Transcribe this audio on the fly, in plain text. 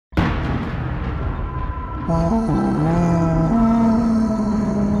We're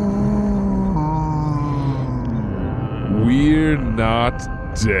Not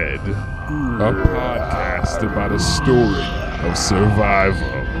Dead, a podcast about a story of survival.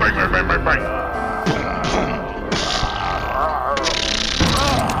 Bang, bang, bang, bang, bang.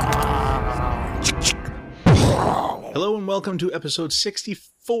 Hello and welcome to episode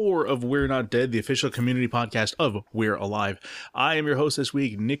 64 of We're Not Dead, the official community podcast of We're Alive. I am your host this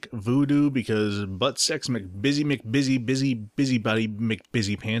week, Nick Voodoo, because butt sex McBusy busybody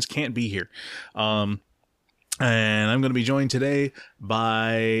McBusy pants can't be here. And I'm going to be joined today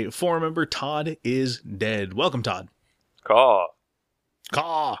by forum member Todd is Dead. Welcome, Todd. Caw.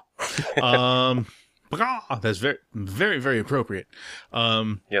 That's very, very, very appropriate.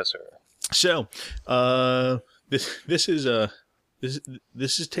 Yes, sir. So, this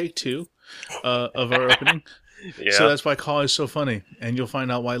is take two of our opening. Yeah. So that's why Caw is so funny, and you'll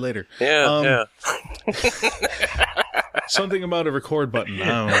find out why later. Yeah. Something about a record button.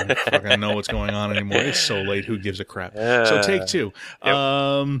 I don't fucking know what's going on anymore. It's so late. Who gives a crap? So take two.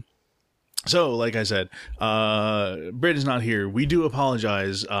 Yep. So, like I said, Britt is not here. We do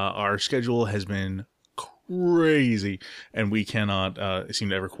apologize. Our schedule has been crazy, and we cannot seem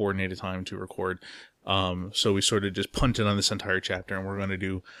to ever coordinate a time to record. So we sort of just punted on this entire chapter, and we're going to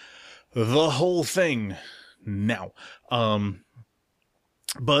do the whole thing now.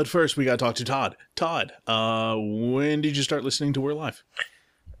 But first, we got to talk to Todd. Todd, when did you start listening to We're Live?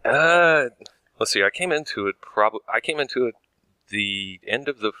 Let's see. I came into it the end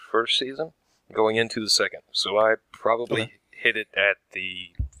of the first season, going into the second. So I probably hit it at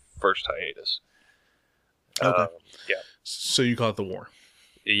the first hiatus. Okay. Yeah. So you caught the war.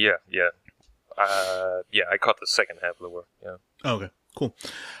 Yeah. I caught the second half of the war. Yeah. Okay, cool.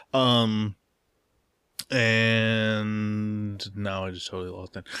 And now I just totally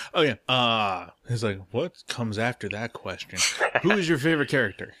lost it. Oh yeah. It's like, what comes after that question? Who is your favorite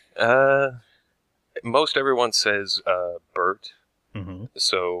character? Most everyone says Bert. Mm-hmm.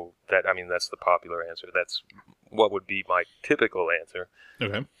 So that's the popular answer. That's what would be my typical answer.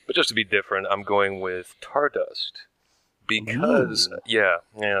 Okay. But just to be different, I'm going with Tardust. Because,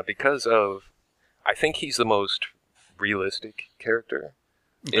 because of, I think he's the most realistic character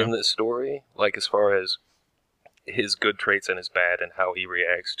in this story. Like, as far as his good traits and his bad and how he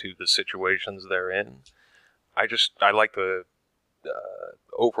reacts to the situations they're in. I like the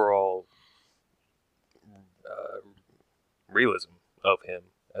overall realism of him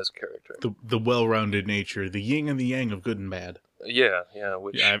as a character. The well-rounded nature, the yin and the yang of good and bad. Yeah.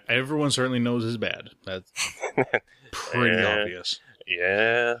 Which everyone certainly knows is bad. That's pretty obvious.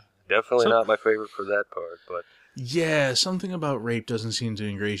 Yeah, definitely not my favorite for that part, but... Yeah, something about rape doesn't seem to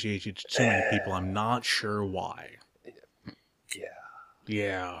ingratiate you to too many people. I'm not sure why.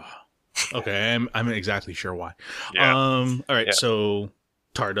 Yeah. Okay, I'm exactly sure why. Yeah. All right, Yeah. So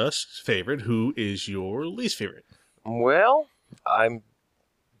Tardust's favorite. Who is your least favorite? Well, I'm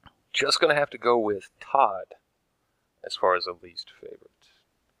just going to have to go with Todd as far as the least favorite.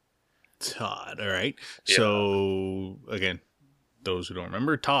 Todd, all right. Yeah. So, again, those who don't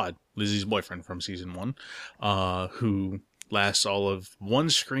remember, Todd, Lizzie's boyfriend from season 1, who lasts all of one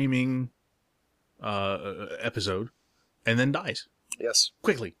screaming episode and then dies. Yes.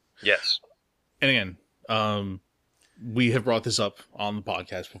 Quickly. Yes. And again, we have brought this up on the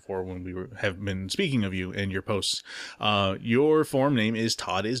podcast before when we have been speaking of you and your posts. Your forum name is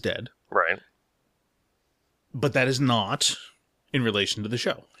Todd is Dead. Right. But that is not in relation to the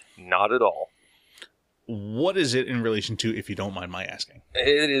show. Not at all. What is it in relation to, if you don't mind my asking?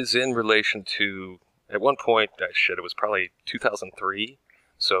 It is in relation to, at one point, it was probably 2003,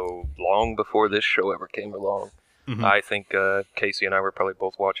 so long before this show ever came along. Mm-hmm. I think Casey and I were probably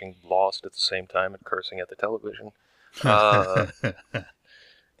both watching Lost at the same time and cursing at the television. I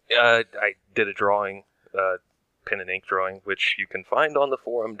did a drawing, pen and ink drawing, which you can find on the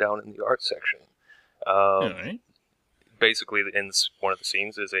forum down in the art section. All right. Basically, in one of the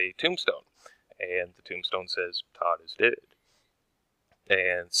scenes is a tombstone, and the tombstone says, Todd is dead.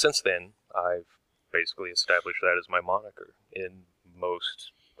 And since then, I've basically established that as my moniker in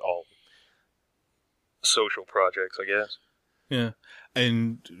most all social projects, I guess. Yeah.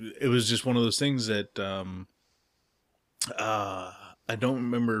 And it was just one of those things that I don't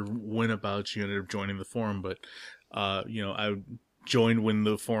remember when about you ended up joining the forum, but I joined when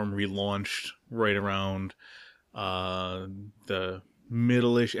the forum relaunched right around the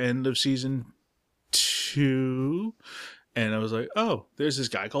middle-ish end of season 2, and I was like, oh, there's this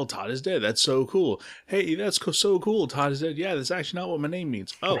guy called Todd is Dead. That's so cool. Hey, that's so cool. Todd is Dead. Yeah, that's actually not what my name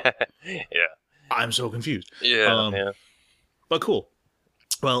means. Oh. Yeah. I'm so confused. Yeah. But cool.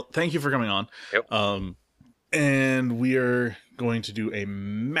 Well, thank you for coming on. Yep. And we are going to do a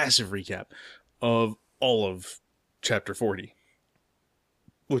massive recap of all of Chapter 40,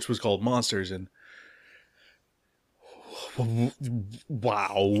 which was called Monsters. And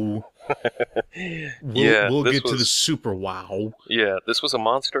wow. We'll get to the super wow. Yeah, this was a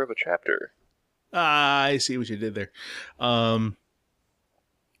monster of a chapter. I see what you did there.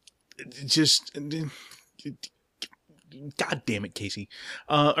 Just... God damn it, Casey.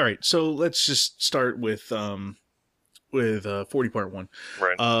 All right, so let's just start with 40 part 1.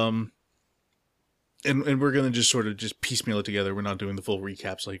 Right. And we're going to just sort of just piecemeal it together. We're not doing the full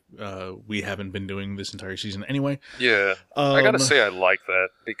recaps like we haven't been doing this entire season anyway. Yeah. I got to say I like that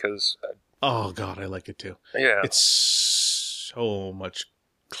because... oh, God, I like it too. Yeah. It's so much...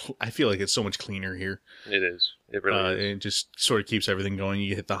 I feel like it's so much cleaner here. It is. It really is. It just sort of keeps everything going.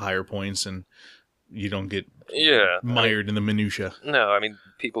 You hit the higher points and you don't get mired in the minutia. No, I mean,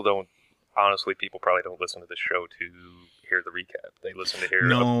 people probably don't listen to this show to hear the recap. They listen to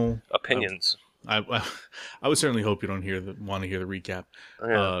hear opinions. I would certainly hope you don't want to hear the recap,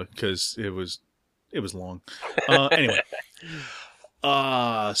 because it was long. Anyway,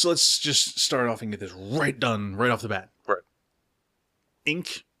 so let's just start off and get this right off the bat. Right.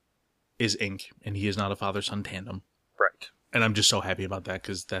 Ink is Ink, and he is not a father-son tandem. Right. And I'm just so happy about that,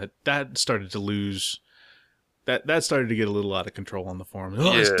 because that started to lose... That started to get a little out of control on the forum.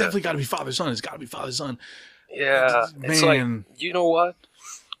 Oh, it's definitely got to be father-son. It's got to be father-son. Yeah. Man. It's like, you know what?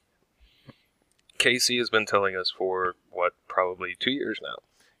 Casey has been telling us for, probably 2 years now.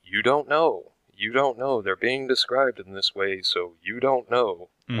 You don't know. You don't know. They're being described in this way, so you don't know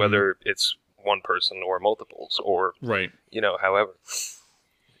whether it's one person or multiples or, right. However.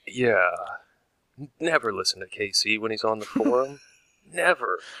 Yeah. Never listen to Casey when he's on the forum.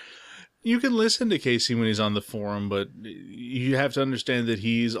 Never. You can listen to Casey when he's on the forum, but you have to understand that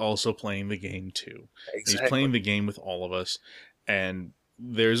he's also playing the game too. Exactly. He's playing the game with all of us, and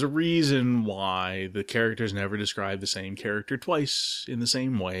there's a reason why the characters never describe the same character twice in the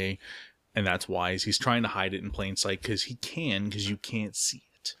same way, and that's why he's trying to hide it in plain sight, because you can't see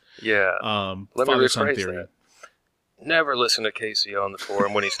it. Yeah. Let me rephrase that. Never listen to Casey on the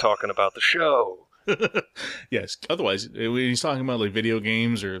forum when he's talking about the show. Yes. Otherwise, when he's talking about like video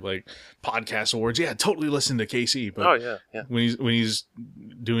games or like podcast awards, totally listen to Casey. But yeah. when he's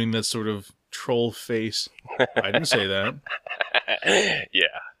doing that sort of troll face, I didn't say that.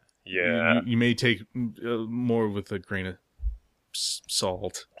 Yeah. You may take more with a grain of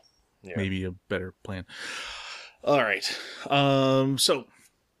salt. Yeah. Maybe a better plan. All right. So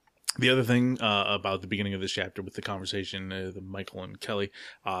the other thing about the beginning of this chapter with the conversation, the Michael and Kelly,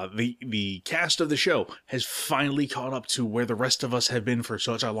 the cast of the show has finally caught up to where the rest of us have been for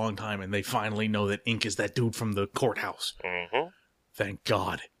such a long time, and they finally know that Ink is that dude from the courthouse. Mm-hmm. Thank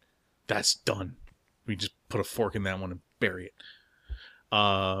God. That's done. We just put a fork in that one and bury it.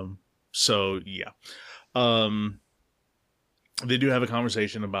 So, yeah. They do have a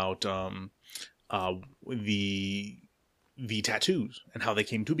conversation about the tattoos and how they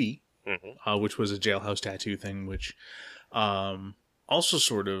came to be, which was a jailhouse tattoo thing, which also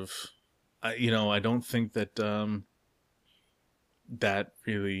sort of, I don't think that that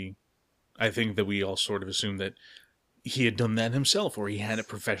really, I think that we all sort of assumed that he had done that himself, or he had it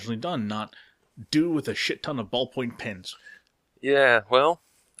professionally done, not do with a shit ton of ballpoint pens. Yeah, well,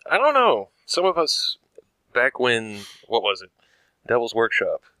 I don't know. Some of us, back when, what was it? Devil's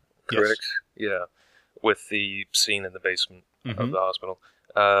Workshop, correct? Yes. Yeah. With the scene in the basement of the hospital.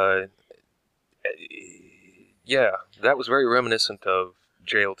 Yeah, that was very reminiscent of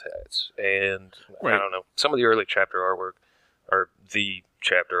jail tats. And right. I don't know, some of the early chapter artwork, or the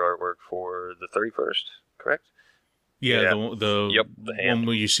chapter artwork for the 31st, correct? Yeah, the hand. One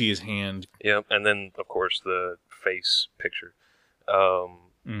where you see his hand. Yep, and then, of course, the face picture.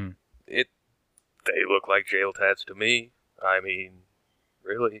 They look like jail tats to me. I mean,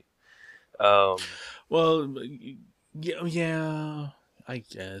 really. Well, yeah, I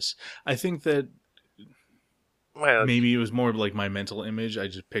guess. I think that maybe it was more like my mental image. I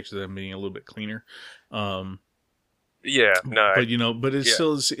just picture them being a little bit cleaner. Yeah, no. But it's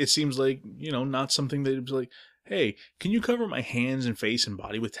still, it seems like, not something that was like, hey, can you cover my hands and face and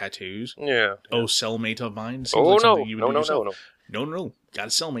body with tattoos? Yeah. Oh, cellmate of mine? Oh, like no. No. Got a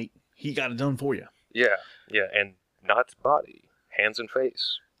cellmate. He got it done for you. Yeah, and not body. Hands and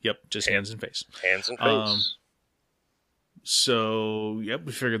face. Yep, just hands and face. Hands and face. So,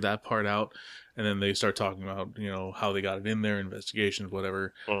 we figured that part out. And then they start talking about, how they got it in there, investigations,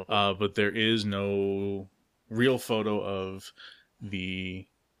 whatever. Mm-hmm. But there is no real photo of the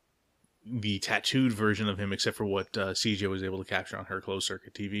the tattooed version of him, except for what CJ was able to capture on her closed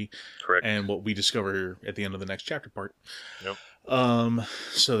circuit TV. Correct. And what we discover at the end of the next chapter part. Yep.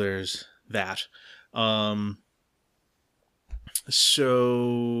 So there's that.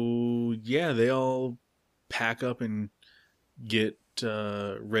 So yeah, they all pack up and get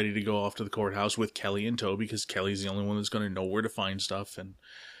ready to go off to the courthouse with Kelly in tow, because Kelly's the only one that's going to know where to find stuff, and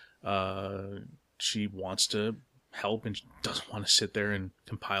she wants to help and she doesn't want to sit there and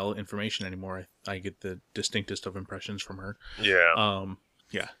compile information anymore. I get the distinctest of impressions from her. Yeah.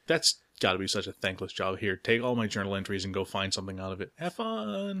 Yeah, that's got to be such a thankless job. Here, take all my journal entries and go find something out of it. Have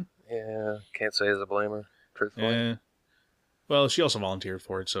fun. Yeah, can't say as a blamer, truthfully. Yeah. Well, she also volunteered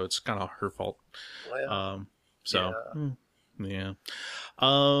for it, so it's kind of her fault. Well, Yeah.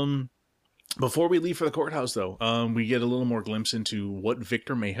 Before we leave for the courthouse, though, we get a little more glimpse into what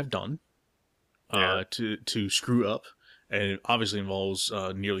Victor may have done to screw up. And it obviously involves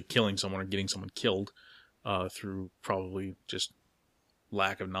nearly killing someone or getting someone killed through probably just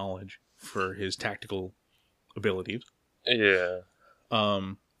lack of knowledge for his tactical abilities. Yeah.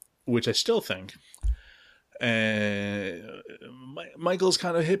 Which I still think Michael's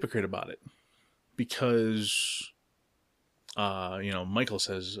kind of a hypocrite about it, because Michael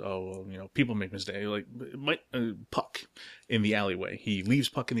says, "Oh, well, people make mistakes." Like Puck in the alleyway, he leaves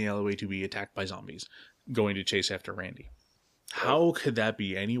Puck in the alleyway to be attacked by zombies, going to chase after Randy. How could that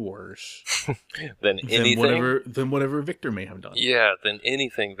be any worse than anything? Than whatever Victor may have done? Yeah, than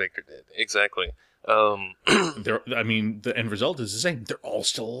anything Victor did. Exactly. I mean, the end result is the same. They're all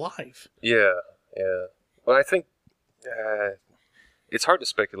still alive. Yeah. But I think it's hard to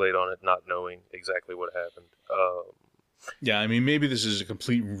speculate on it, not knowing exactly what happened. Yeah, I mean, maybe this is a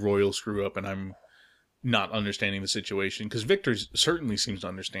complete royal screw up, and I'm not understanding the situation, because Victor certainly seems to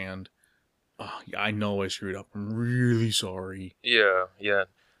understand. Oh, yeah, I know I screwed up. I'm really sorry. Yeah.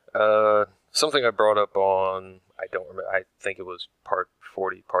 Something I brought up on, I don't remember, I think it was part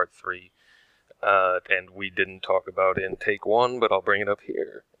 40, part 3, and we didn't talk about in take 1, but I'll bring it up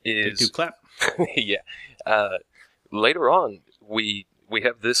here. Take 2, clap. Yeah. Later on, we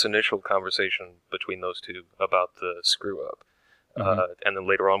have this initial conversation between those two about the screw up. Mm-hmm. And then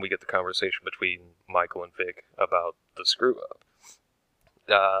later on we get the conversation between Michael and Vic about the screw up.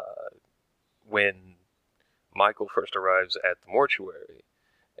 When Michael first arrives at the mortuary,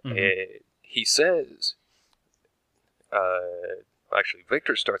 he says, actually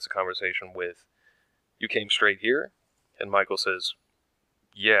Victor starts the conversation with, "You came straight here?" And Michael says,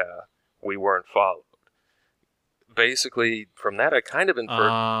 "Yeah, we weren't followed." Basically, from that, I kind of inferred.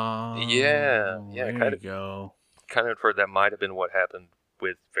 Kind of inferred that might have been what happened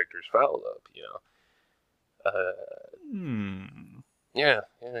with Victor's foul up. Yeah,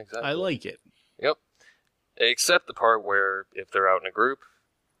 exactly. I like it. Yep. Except the part where, if they're out in a group,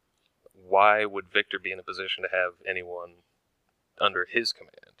 why would Victor be in a position to have anyone under his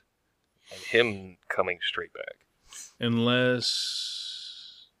command, and him coming straight back?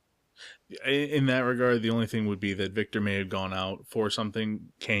 Unless, in that regard, the only thing would be that Victor may have gone out for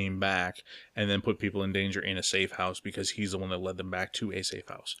something, came back, and then put people in danger in a safe house, because he's the one that led them back to a safe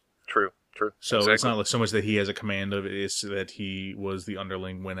house. True. So exactly. It's not so much that he has a command of it, it's that he was the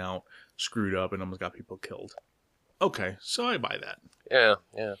underling, went out, screwed up, and almost got people killed. Okay, so I buy that. Yeah.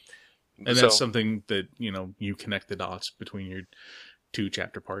 And that's something that, you connect the dots between your 2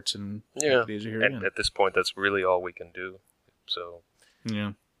 chapter parts, and yeah. Days are here again. At this point, that's really all we can do. So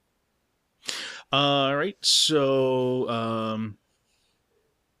yeah. All right. So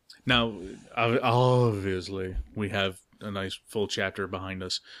now, obviously, we have a nice full chapter behind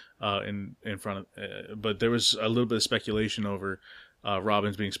us in front of, but there was a little bit of speculation over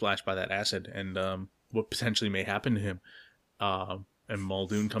Robbins being splashed by that acid and what potentially may happen to him. And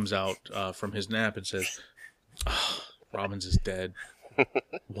Muldoon comes out from his nap and says, "Oh, Robbins is dead."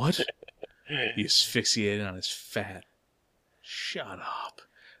 What? He asphyxiated on his fat. Shut up.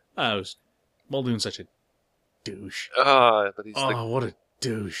 Muldoon's such a douche. But what a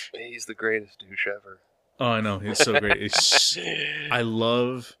douche. He's the greatest douche ever. Oh, I know. It's so great. I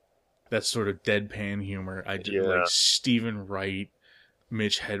love that sort of deadpan humor. I do like Stephen Wright,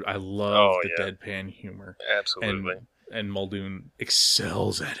 Mitch Hedberg. I love the deadpan humor. Absolutely. And Muldoon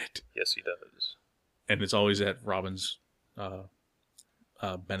excels at it. Yes, he does. And it's always at Robin's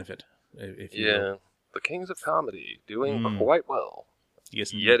benefit. If you will. The Kings of Comedy doing quite well.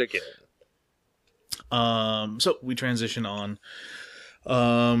 Yes, indeed. Yet again. So we transition on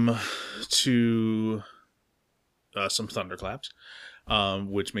to some thunderclaps,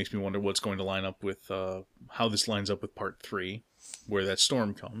 which makes me wonder what's going to line up with how this lines up with part 3, where that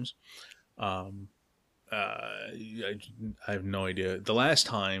storm comes. I have no idea. The last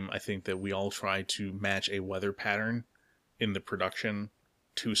time I think that we all tried to match a weather pattern in the production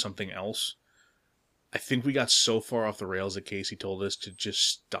to something else, I think we got so far off the rails that Casey told us to just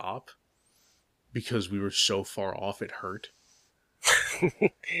stop because we were so far off it hurt.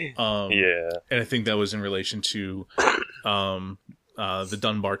 Yeah. And I think that was in relation to the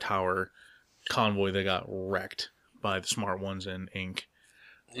Dunbar Tower convoy that got wrecked by the Smart Ones and Inc.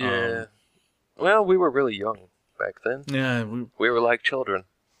 Yeah. Well, we were really young back then. Yeah, We were like children.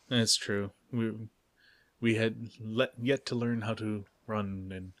 that's true. We had yet to learn how to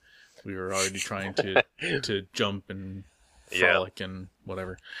run, and we were already trying to jump and frolic and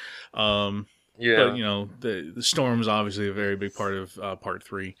whatever. Yeah. But you know, the storm is obviously a very big part of part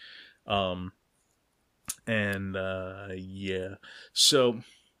 3. Yeah. So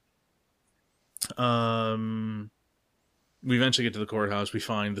we eventually get to the courthouse. We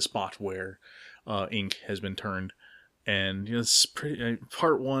find the spot where ink has been turned, and you know, it's pretty.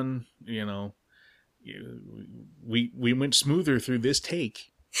 Part 1, you know, we went smoother through this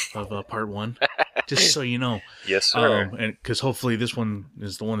take of part 1, just so you know. Yes, sir. And because hopefully this one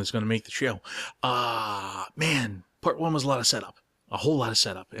is the one that's going to make the show. Man, part 1 was a lot of setup, a whole lot of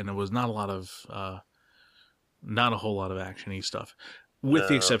setup, and it was not a lot of not a whole lot of actiony stuff, with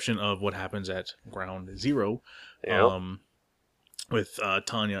the exception of what happens at Ground Zero. Yep. With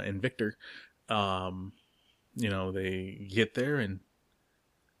Tanya and Victor. You know, they get there, and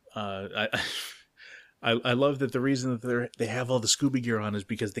I love that the reason that they have all the scuba gear on is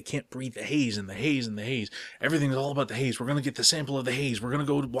because they can't breathe the haze and the haze and the haze. Everything's all about the haze. We're going to get the sample of the haze. We're going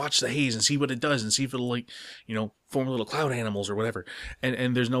to go watch the haze and see what it does and see if it'll, like, you know, form little cloud animals or whatever.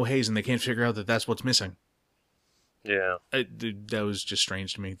 And there's no haze, and they can't figure out that that's what's missing. Yeah. That was just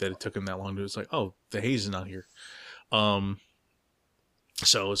strange to me that it took them that long to. It's like, oh, the haze is not here.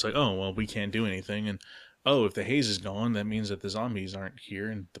 So it's like, oh, well, we can't do anything. And, oh, if the haze is gone, that means that the zombies aren't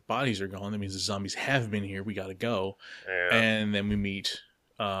here. And the bodies are gone. That means the zombies have been here. We got to go. Yeah. And then we meet,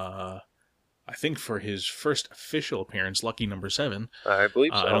 I think for his first official appearance, Lucky Number 7. I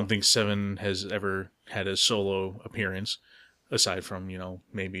believe so. I don't think 7 has ever had a solo appearance, aside from, you know,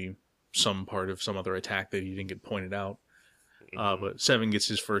 maybe some part of some other attack that he didn't get pointed out. But 7 gets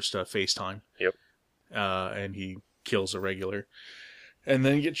his first FaceTime. Yep. And he kills a regular. And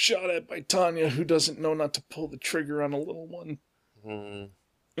then gets shot at by Tanya, who doesn't know not to pull the trigger on a little one.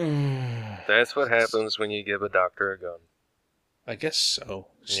 That's what happens when you give a doctor a gun. I guess so.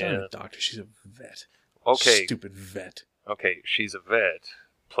 She's not a doctor, she's a vet. Okay. Stupid vet. Okay, she's a vet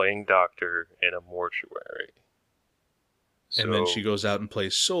playing doctor in a mortuary. And then she goes out and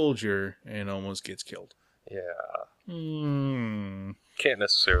plays soldier and almost gets killed. Yeah. Can't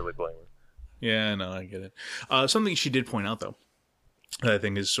necessarily blame her. Yeah, no, I get it. Something she did point out, though, that I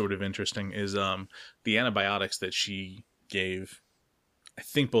think is sort of interesting is the antibiotics that she gave, I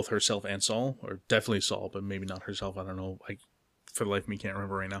think both herself and Saul, or definitely Saul, but maybe not herself. I don't know. I, for the life of me, can't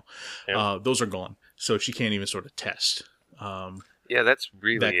remember right now. Yeah. Those are gone. So she can't even sort of test. Yeah, that's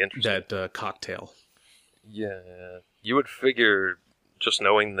really interesting. That cocktail. Yeah. You would figure, just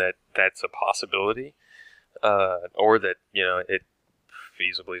knowing that that's a possibility, or that, you know, it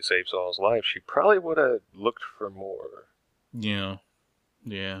feasibly saved Saul's life, she probably would have looked for more. Yeah.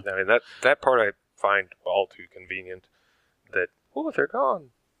 Yeah. I mean, that part I find all too convenient. That, oh, they're gone.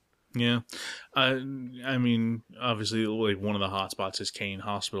 Yeah. I mean, obviously, like, one of the hot spots is Kane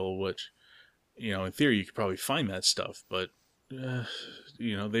Hospital, which, you know, in theory, you could probably find that stuff, but,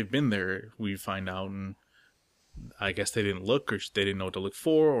 you know, they've been there, we find out, and I guess they didn't look, or they didn't know what to look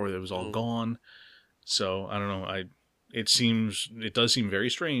for, or it was all gone. So, I don't know. It does seem very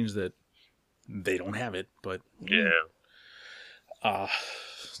strange that they don't have it, but yeah.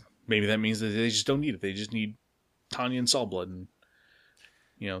 Maybe that means that they just don't need it. They just need Tanya and Saul blood, and,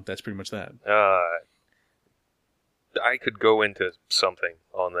 you know, that's pretty much that. I could go into something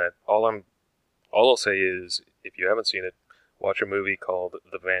on that. All I'll say is, if you haven't seen it, watch a movie called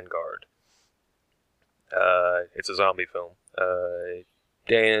The Vanguard. It's a zombie film.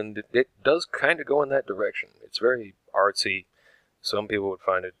 And it does kind of go in that direction. It's very artsy. Some people would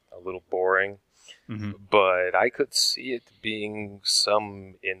find it a little boring. Mm-hmm. But I could see it being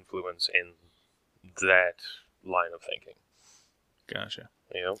some influence in that line of thinking. Gotcha.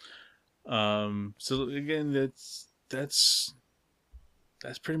 You know? So again, that's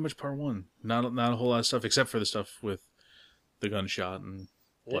pretty much part 1. Not a whole lot of stuff, except for the stuff with the gunshot and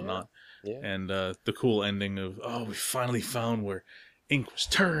whatnot. Yeah. And the cool ending of, oh, we finally found where ink was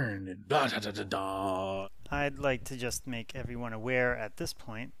turned and blah, da, da, da, da. I'd like to just make everyone aware at this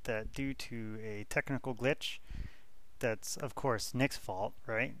point that due to a technical glitch, that's, of course, Nick's fault,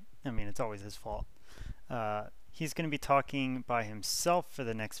 right? I mean, it's always his fault. He's going to be talking by himself for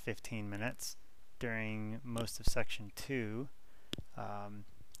the next 15 minutes during most of Section 2.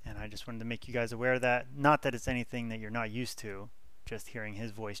 And I just wanted to make you guys aware of that. Not that it's anything that you're not used to, just hearing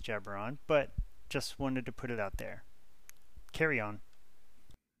his voice jabber on, but just wanted to put it out there. Carry on.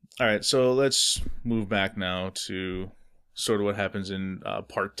 All right, so let's move back now to sort of what happens in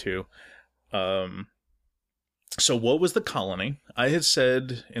part 2. So what was the colony? I had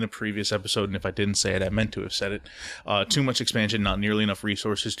said in a previous episode, and if I didn't say it, I meant to have said it, too much expansion, not nearly enough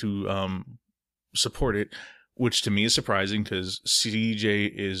resources to support it, which to me is surprising because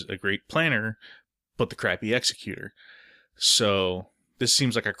CJ is a great planner, but the crappy executor. So this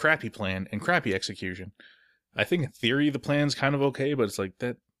seems like a crappy plan and crappy execution. I think in theory the plan's kind of okay, but it's like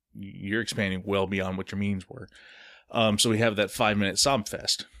that you're expanding well beyond what your means were. So we have that 5-minute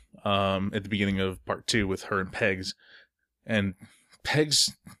Sobfest at the beginning of part 2 with her and Pegs. And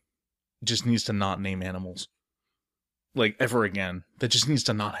Pegs just needs to not name animals. Like, ever again. That just needs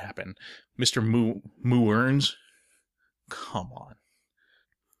to not happen. Mr. Moo-Earns? Come on.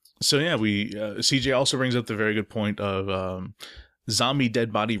 So yeah, CJ also brings up the very good point of zombie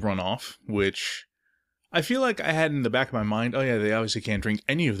dead body runoff, which I feel like I had in the back of my mind, oh yeah, they obviously can't drink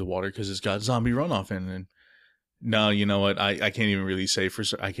any of the water because it's got zombie runoff in it. No, you know what? I can't even really say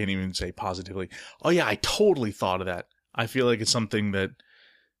I can't even say positively. Oh yeah, I totally thought of that. I feel like it's something that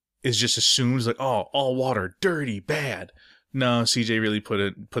is just assumed, like, oh, all water, dirty, bad. No, CJ really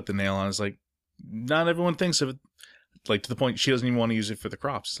put the nail on it. It's like, not everyone thinks of it. Like, to the point she doesn't even want to use it for the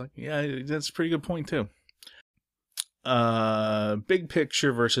crops. It's like, yeah, that's a pretty good point too. Big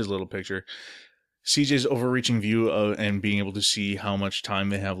picture versus little picture. CJ's overreaching view of and being able to see how much time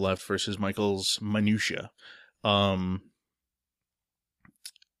they have left versus Michael's minutia. For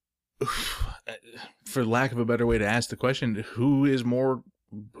lack of a better way to ask the question, who's more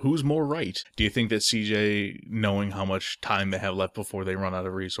right? Do you think that CJ knowing how much time they have left before they run out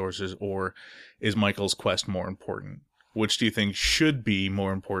of resources, or is Michael's quest more important? Which do you think should be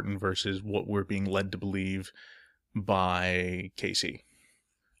more important versus what we're being led to believe by Casey?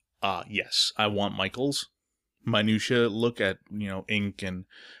 Yes, I want Michael's minutia look at, ink and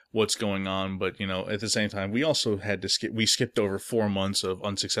what's going on, but at the same time we also had to skipped over 4 months of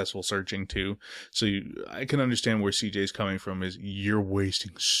unsuccessful searching too. So I can understand where CJ's coming from, is you're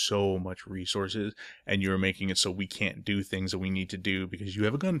wasting so much resources and you're making it so we can't do things that we need to do because you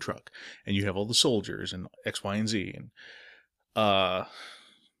have a gun truck and you have all the soldiers and X, Y, and Z. And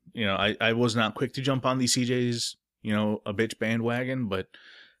I was not quick to jump on the CJ's a bitch bandwagon, but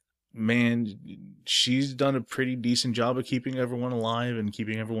man, she's done a pretty decent job of keeping everyone alive and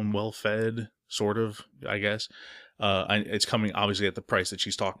keeping everyone well fed, sort of, I guess. It's coming obviously at the price that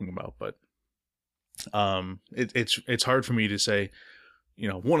she's talking about, but it's hard for me to say,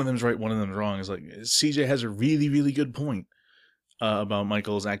 one of them's right, one of them's wrong. It's like CJ has a really, really good point about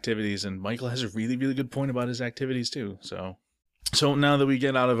Michael's activities, and Michael has a really, really good point about his activities too. So now that we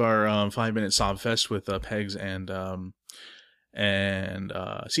get out of our 5-minute Sobfest with Pegs and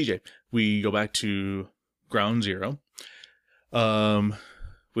CJ, we go back to Ground Zero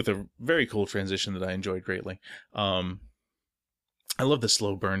with a very cool transition that I enjoyed greatly. I love the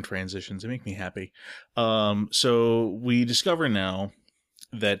slow burn transitions. They make me happy. So we discover now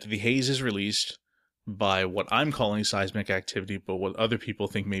that the haze is released by what I'm calling seismic activity, but what other people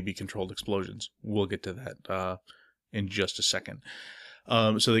think may be controlled explosions. We'll get to that in just a second.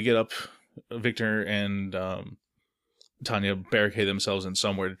 So they get up, Victor and Tanya barricade themselves in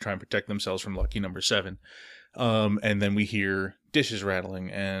somewhere to try and protect themselves from lucky number 7. And then we hear dishes rattling,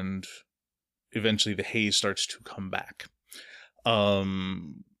 and eventually the haze starts to come back.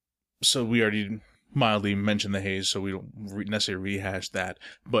 So we already mildly mentioned the haze, so we don't necessarily rehash that.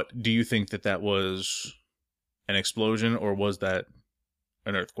 But do you think that was an explosion, or was that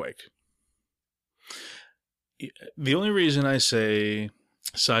an earthquake? The only reason I say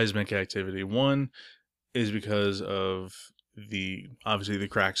seismic activity, one, is because of obviously the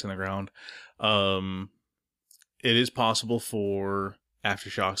cracks in the ground. It is possible for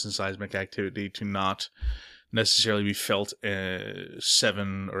aftershocks and seismic activity to not necessarily be felt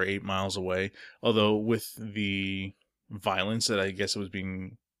 7 or 8 miles away. Although with the violence that I guess it was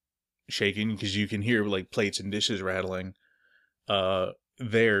being shaken, because you can hear like plates and dishes rattling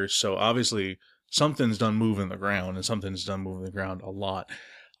there. So obviously something's done moving the ground, and something's done moving the ground a lot.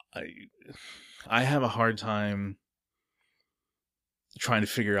 I have a hard time trying to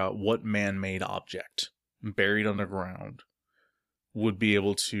figure out what man-made object buried underground would be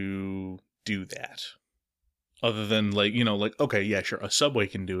able to do that. Other than okay, yeah, sure, a subway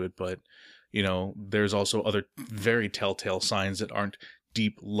can do it, but there's also other very telltale signs that aren't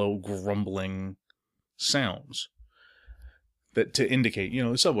deep, low, grumbling sounds that to indicate,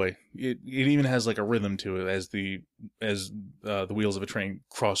 the subway. It even has like a rhythm to it as the wheels of a train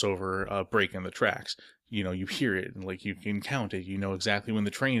cross over a break in the tracks. You hear it, and like you can count it. You know exactly when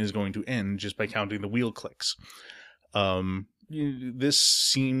the train is going to end just by counting the wheel clicks. This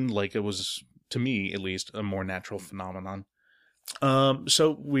seemed like it was, to me at least, a more natural phenomenon.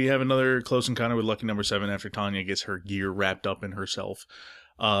 So we have another close encounter with Lucky Number 7 after Tanya gets her gear wrapped up in herself,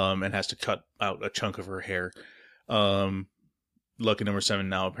 and has to cut out a chunk of her hair. Lucky Number 7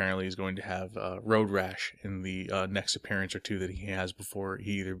 now apparently is going to have road rash in the next appearance or two that he has before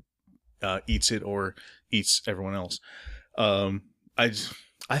he either eats it or eats everyone else. I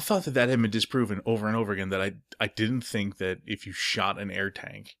thought that had been disproven over and over again, that I didn't think that if you shot an air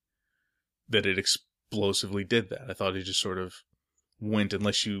tank that it explosively did that. I thought it just sort of went,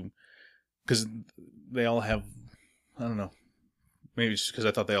 because they all have, I don't know, maybe it's just because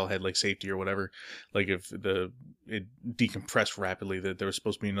I thought they all had like safety or whatever. Like if it decompressed rapidly, that there was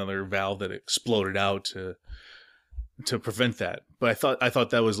supposed to be another valve that exploded out to prevent that. But I thought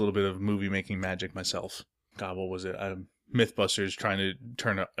that was a little bit of movie making magic myself. God, what was it? Mythbusters trying to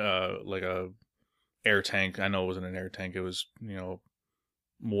turn like a air tank. I know it wasn't an air tank. It was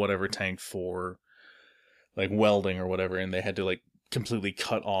whatever tank for like welding or whatever, and they had to like completely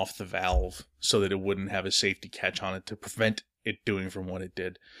cut off the valve so that it wouldn't have a safety catch on it to prevent it doing from what it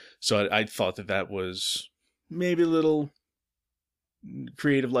did. So I thought that was maybe a little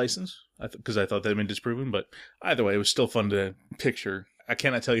creative license, because I thought that had been disproven. But either way, it was still fun to picture. I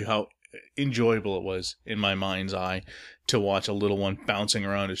cannot tell you how enjoyable it was in my mind's eye to watch a little one bouncing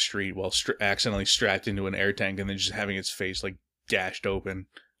around a street while accidentally strapped into an air tank and then just having its face like gashed open.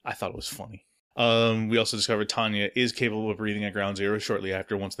 I thought it was funny. We also discovered Tanya is capable of breathing at ground zero shortly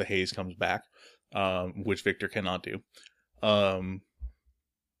after, once the haze comes back, which Victor cannot do. Yeah,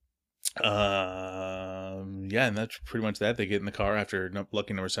 and that's pretty much that. They get in the car after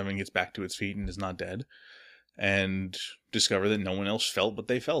Lucky Number 7 gets back to its feet and is not dead, and discover that no one else felt what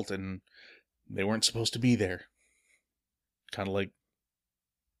they felt, and they weren't supposed to be there. Kind of like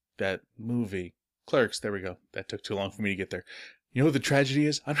that movie, Clerks. There we go. That took too long for me to get there. You know what the tragedy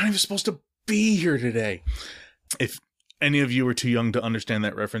is? I'm not even supposed to be here today. If any of you are too young to understand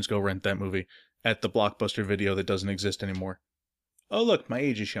that reference, go rent that movie at the Blockbuster Video that doesn't exist anymore. Oh, look, my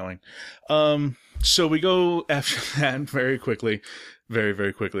age is showing. So we go after that very quickly, very,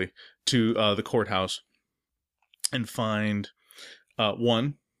 very quickly, to the courthouse and find,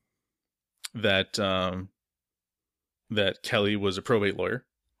 one, that Kelly was a probate lawyer.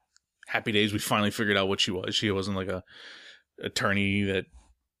 Happy days, we finally figured out what she was. She wasn't like a attorney that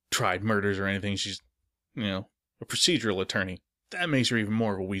tried murders or anything. She's, a procedural attorney. That makes her even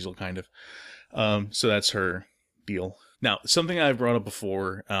more of a weasel, kind of. So that's her deal. Now, something I've brought up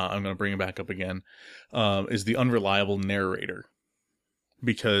before, I'm going to bring it back up again, is the unreliable narrator.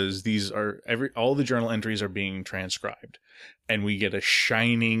 Because all the journal entries are being transcribed. And we get a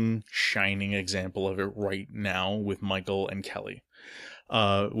shining example of it right now with Michael and Kelly.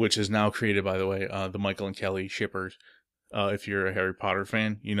 Which is now created, by the way, the Michael and Kelly shippers. If you're a Harry Potter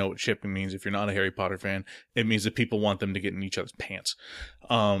fan, you know what shipping means. If you're not a Harry Potter fan, it means that people want them to get in each other's pants.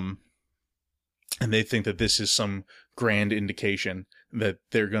 And they think that this is some grand indication that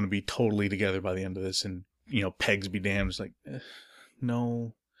they're going to be totally together by the end of this. And, pegs be damned. It's like,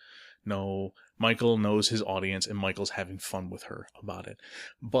 no. Michael knows his audience, and Michael's having fun with her about it.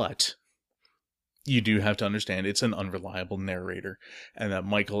 But you do have to understand it's an unreliable narrator, and that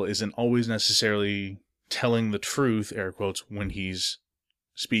Michael isn't always necessarily telling the truth, air quotes, when he's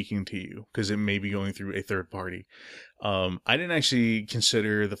speaking to you, because it may be going through a third party. I didn't actually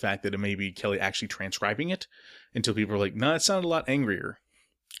consider the fact that it may be Kelly actually transcribing it until people were like, no, it sounded a lot angrier.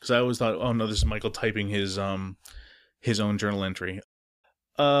 Because I always thought, oh no, this is Michael typing his own journal entry.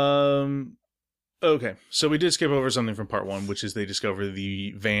 Okay, so we did skip over something from part 1, which is they discover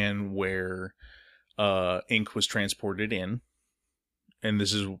the van where ink was transported in, and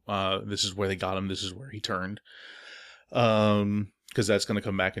this is where they got him. This is where he turned, because that's going to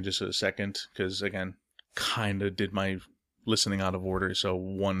come back in just a second. Because again, kind of did my listening out of order, so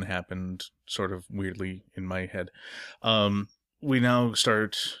one happened sort of weirdly in my head. We now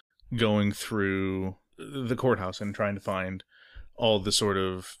start going through the courthouse and trying to find all the sort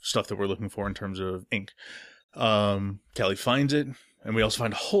of stuff that we're looking for in terms of ink. Kelly finds it, and we also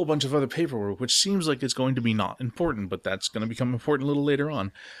find a whole bunch of other paperwork, which seems like it's going to be not important, but that's going to become important a little later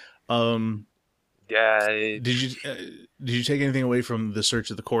on. Yeah. Did you take anything away from the search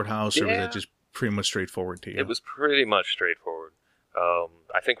of the courthouse, or was that just pretty much straightforward to you? It was pretty much straightforward.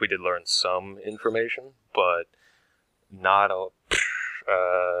 I think we did learn some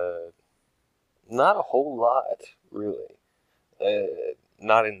Not a whole lot, really.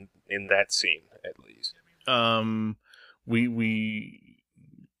 Not in that scene, at least. I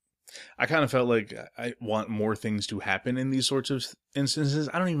kind of felt like I want more things to happen in these sorts of instances.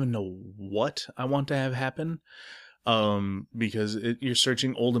 I don't even know what I want to have happen. Because you're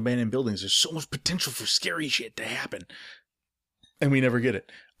searching old abandoned buildings. There's so much potential for scary shit to happen. And we never get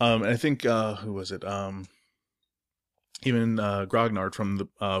it. And I think, who was it? Even Grognard from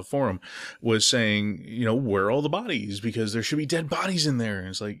the forum was saying, where are all the bodies? Because there should be dead bodies in there. And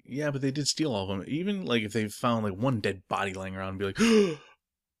it's like, yeah, but they did steal all of them. Even like if they found like one dead body laying around and be like,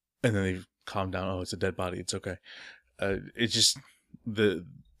 and then they calm down. Oh, it's a dead body. It's okay. It's just the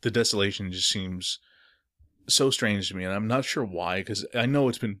desolation just seems so strange to me, and I'm not sure why, because I know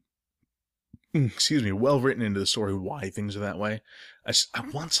it's been, well written into the story why things are that way. I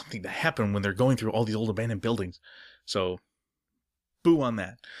want something to happen when they're going through all these old abandoned buildings. So, boo on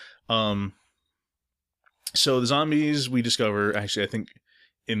that. So the zombies we discover, actually, I think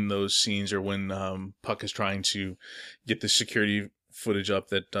in those scenes are when Puck is trying to get the security footage up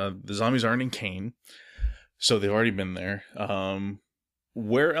that the zombies aren't in Kane, so they've already been there.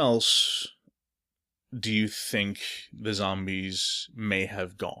 Where else do you think the zombies may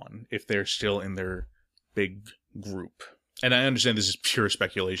have gone if they're still in their big group? And I understand this is pure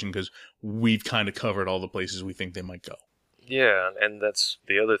speculation because we've kind of covered all the places we think they might go. Yeah, and that's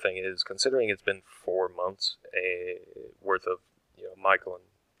the other thing is, considering it's been 4 months worth of Michael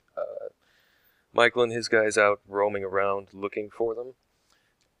and his guys out roaming around looking for them.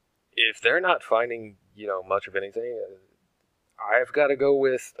 If they're not finding much of anything, I've got to go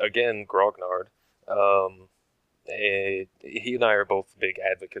with, again, Grognard. He and I are both big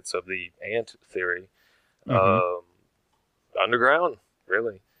advocates of the ant theory. Mm-hmm. Underground,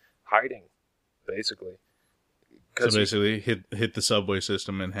 really. Hiding, basically. So basically, hit the subway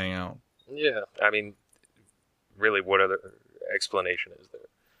system and hang out. Yeah, I mean, really, what other explanation is there?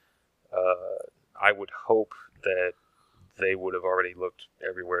 I would hope that they would have already looked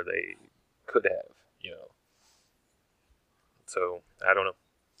everywhere they could have, So, I don't know.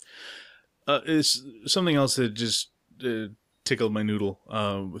 It's something else that just tickled my noodle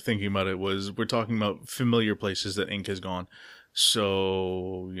thinking about it was we're talking about familiar places that Ink has gone.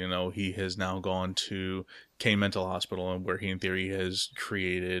 So, he has now gone to Kane Mental Hospital, and where he in theory has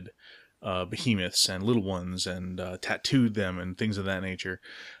created behemoths and little ones and tattooed them and things of that nature.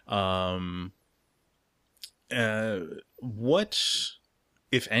 What,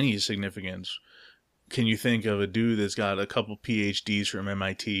 if any, significance can you think of a dude that's got a couple PhDs from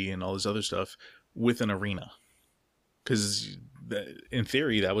MIT and all this other stuff with an arena? Because in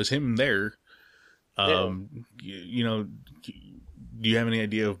theory, that was him there. Yeah. Do you have any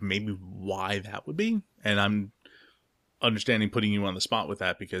idea of maybe why that would be? And I'm understanding putting you on the spot with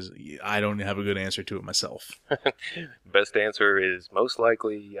that because I don't have a good answer to it myself. Best answer is most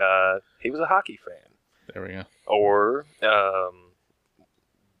likely he was a hockey fan. There we go. Or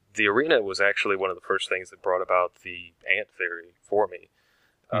the arena was actually one of the first things that brought about the ant theory for me.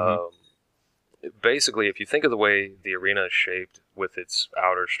 Mm-hmm. Basically, if you think of the way the arena is shaped with its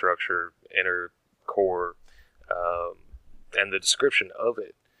outer structure, inner core, and the description of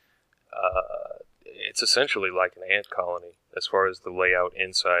it, it's essentially like an ant colony as far as the layout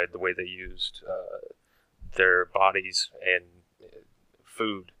inside, the way they used their bodies and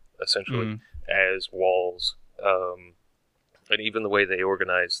food, essentially, as walls, and even the way they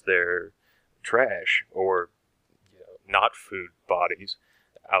organize their trash or not food bodies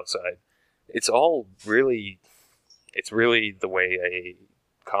outside. It's all really, the way a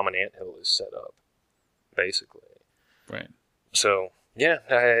common anthill is set up, basically. Right. So, yeah,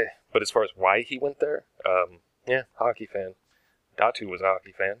 but as far as why he went there, hockey fan. Datu was a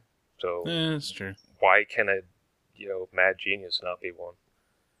hockey fan, so yeah, that's true. Why can a, mad genius not be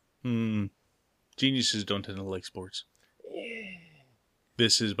one? Geniuses don't tend to like sports. Yeah.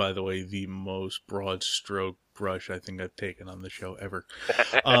 This is, by the way, the most broad stroke brush I think I've taken on the show ever.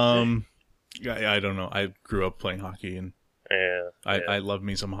 I don't know. I grew up playing hockey, and I love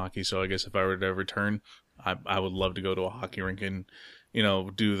me some hockey. So I guess if I were to ever return, I would love to go to a hockey rink and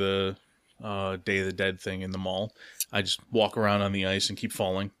do the Day of the Dead thing in the mall. I just walk around on the ice and keep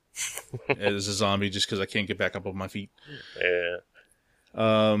falling as a zombie just because I can't get back up on my feet. Yeah.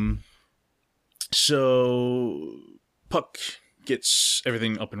 So Puck gets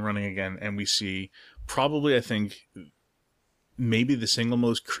everything up and running again, and we see probably, I think, maybe the single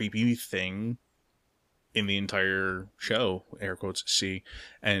most creepy thing in the entire show, air quotes, see.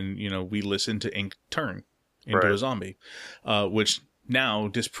 And, we listen to Ink turn into a zombie, which now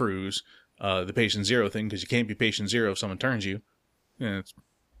disproves the patient zero thing, because you can't be patient zero if someone turns you. Yeah, it's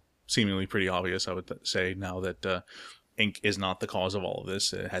seemingly pretty obvious, I would say, now that Ink is not the cause of all of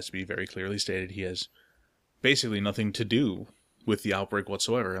this. It has to be very clearly stated. He has basically nothing to do with the outbreak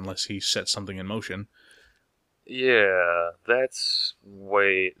whatsoever unless he sets something in motion. Yeah, that's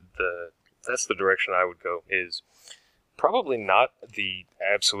the direction I would go, is probably not the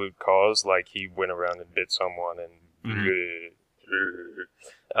absolute cause, like he went around and bit someone and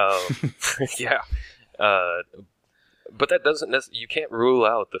yeah. But that doesn't you can't rule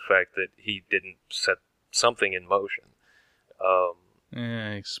out the fact that he didn't set something in motion.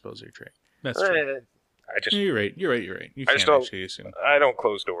 I suppose you're right. That's true. You're right. You can't actually assume. I don't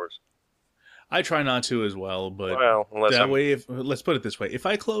close doors. I try not to as well, but let's put it this way. If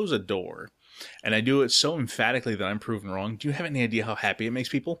I close a door and I do it so emphatically that I'm proven wrong, do you have any idea how happy it makes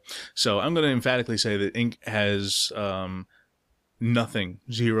people? So I'm going to emphatically say that Ink has nothing,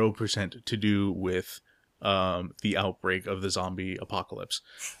 0% to do with the outbreak of the zombie apocalypse.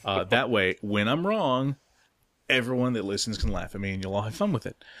 That way, when I'm wrong, everyone that listens can laugh at me and you'll all have fun with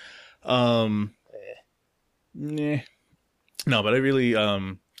it. No, but I really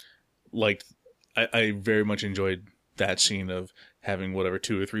liked. I very much enjoyed that scene of having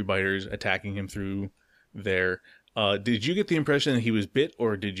 2 or 3 biters attacking him through there. Did you get the impression that he was bit,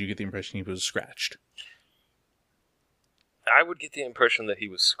 or did you get the impression he was scratched? I would get the impression that he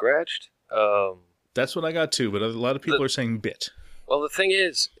was scratched. That's what I got too, but a lot of people are saying bit. Well, the thing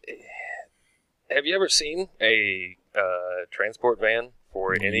is, have you ever seen a transport van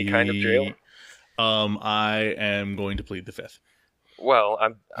for any kind of jail? I am going to plead the fifth. Well,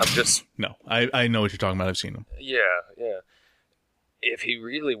 I'm just... No, I know what you're talking about. I've seen them. Yeah. If he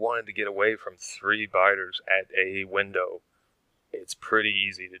really wanted to get away from 3 biters at a window, it's pretty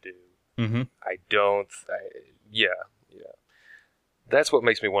easy to do. Mm-hmm. Yeah. That's what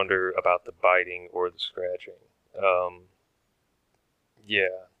makes me wonder about the biting or the scratching.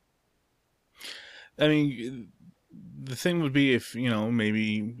 Yeah. I mean, the thing would be if,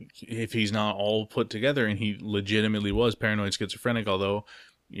 maybe if he's not all put together and he legitimately was paranoid schizophrenic, although,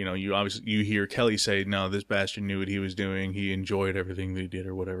 you hear Kelly say, no, this bastard knew what he was doing. He enjoyed everything that he did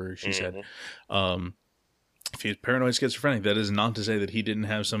or whatever she said. If he's paranoid schizophrenic, that is not to say that he didn't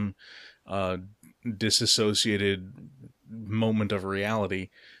have some disassociated moment of reality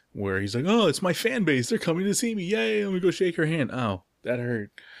where he's like, oh, it's my fan base. They're coming to see me. Yay. Let me go shake her hand. Oh, that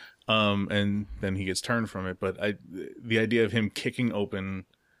hurt. And then he gets turned from it. But the idea of him kicking open,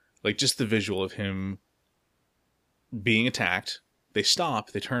 like just the visual of him being attacked, they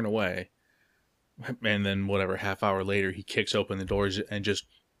stop, they turn away, and then half hour later, he kicks open the doors and just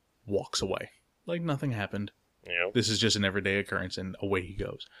walks away. Like nothing happened. Yep. This is just an everyday occurrence, and away he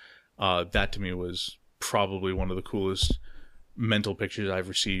goes. That to me was probably one of the coolest mental pictures I've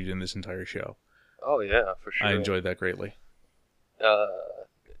received in this entire show. Oh yeah, for sure. I enjoyed that greatly.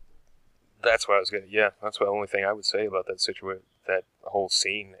 That's what I was gonna. Yeah, that's the only thing I would say about that whole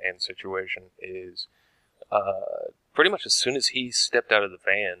scene and situation is, pretty much as soon as he stepped out of the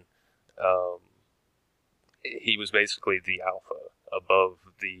van, he was basically the alpha above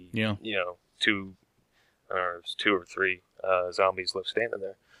the 2 or 3 zombies left standing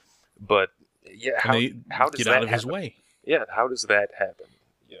there. But yeah, how does get that out of happen? his way? Yeah, how does that happen?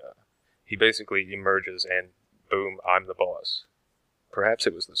 Yeah, he basically emerges and boom, I'm the boss. Perhaps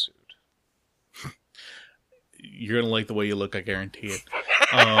it was the suit. You're gonna like the way you look, I guarantee it.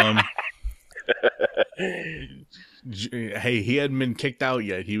 Hey, he hadn't been kicked out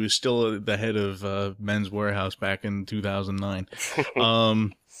yet. He was still the head of Men's Warehouse back in 2009.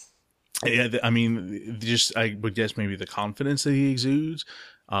 Yeah, I mean, I would guess maybe the confidence that he exudes,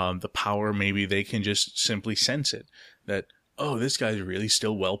 the power. Maybe they can just simply sense it. That this guy's really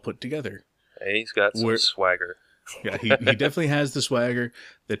still well put together. Hey, he's got some swagger. Yeah, he definitely has the swagger.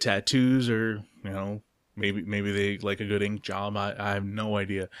 The tattoos are, maybe they like a good ink job. I have no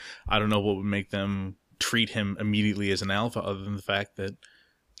idea. I don't know what would make them treat him immediately as an alpha other than the fact that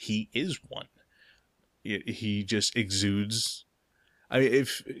he is one. He just exudes.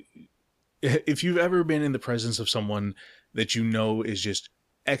 If you've ever been in the presence of someone that is just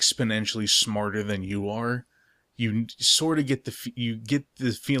exponentially smarter than you are, you sort of get the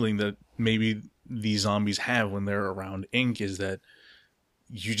feeling that maybe these zombies have when they're around Ink, is that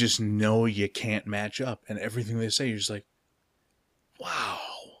you just know you can't match up, and everything they say, you're just like, wow,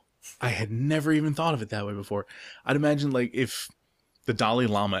 I had never even thought of it that way before. I'd imagine like if the Dalai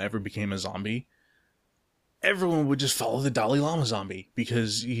Lama ever became a zombie, everyone would just follow the Dalai Lama zombie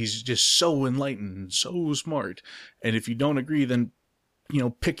because he's just so enlightened and so smart. And if you don't agree, then,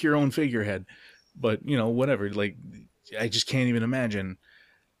 pick your own figurehead. But, whatever. Like, I just can't even imagine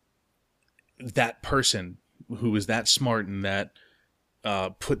that person who is that smart and that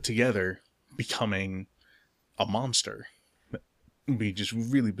put together becoming a monster. It would be just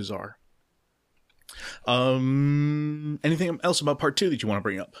really bizarre. Anything else about part 2 that you want to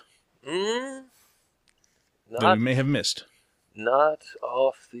bring up? That we may have missed? Not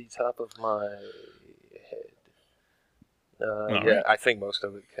off the top of my head. Right. I think most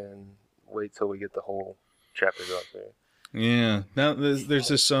of it can wait till we get the whole chapter out there. Yeah. Now, there's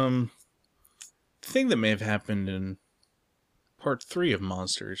this thing that may have happened in part 3 of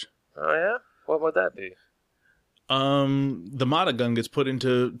Monsters. Oh, yeah? What would that be? The Mata gun gets put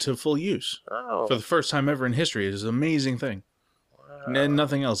into full use Oh. for the first time ever in history. It's an amazing thing. Wow. And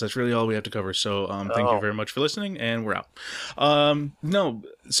nothing else. That's really all we have to cover. So, thank you very much for listening, and we're out.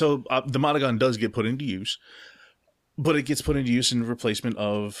 The Mata gun does get put into use, but it gets put into use in replacement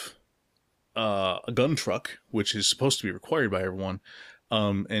of a gun truck, which is supposed to be required by everyone.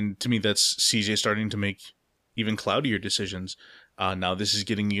 And to me, that's CJ starting to make even cloudier decisions. Now this is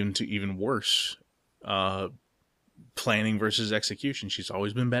getting into even worse. Planning versus execution. She's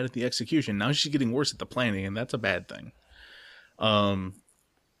always been bad at the execution. Now she's getting worse at the planning, and that's a bad thing.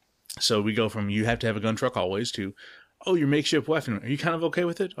 So we go from you have to have a gun truck always to, oh, your makeshift weapon. Are you kind of okay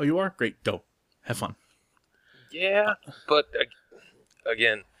with it? Oh, you are? Great. Go. Have fun. Yeah, but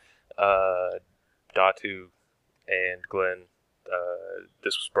again, Datu and Glenn,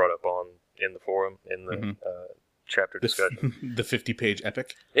 this was brought up in the forum, in the chapter discussion. The 50-page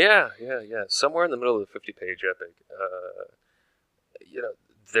epic? Yeah. Somewhere in the middle of the 50-page epic,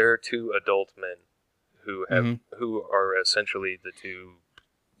 they're two adult men who are essentially the two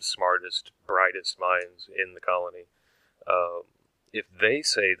smartest, brightest minds in the colony. If they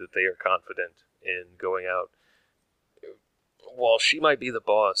say that they are confident in going out, while she might be the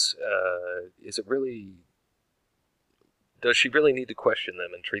boss, does she really need to question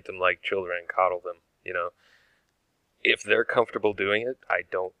them and treat them like children and coddle them? If they're comfortable doing it, I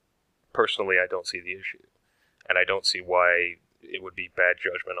don't see the issue. And I don't see why it would be bad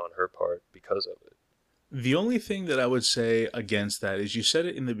judgment on her part because of it. The only thing that I would say against that is you said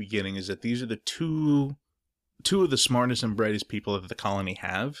it in the beginning, is that these are the two of the smartest and brightest people that the colony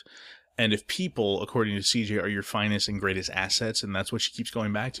have. And if people, according to CJ, are your finest and greatest assets, and that's what she keeps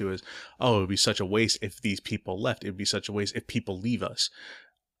going back to is, oh, it would be such a waste if these people left. It would be such a waste if people leave us.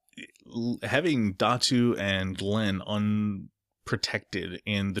 Having Datu and Glenn unprotected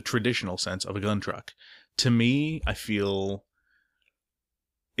in the traditional sense of a gun truck, to me, I feel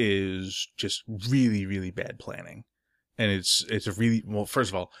is just really, really bad planning. And it's a really, well, first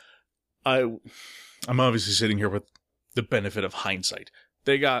of all, I'm obviously sitting here with the benefit of hindsight.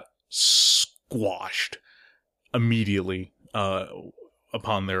 They got squashed immediately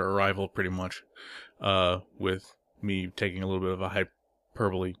upon their arrival, pretty much, with me taking a little bit of a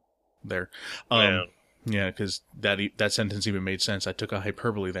hyperbole there. Yeah, because that sentence even made sense. I took a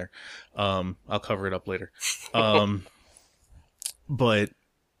hyperbole there. I'll cover it up later. But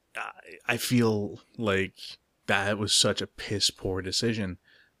I feel like that was such a piss poor decision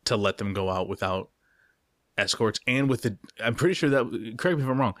to let them go out without escorts, and with I'm pretty sure that, correct me if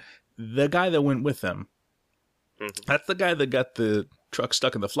I'm wrong, the guy that went with them, that's the guy that got the truck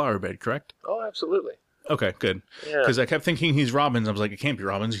stuck in the flower bed, correct? Oh, absolutely. Okay, good. Yeah. Because I kept thinking he's Robbins. I was like, it can't be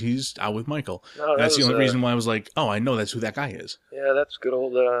Robbins. He's out with Michael. No, that's the only reason why I was like, oh, I know that's who that guy is. Yeah, that's good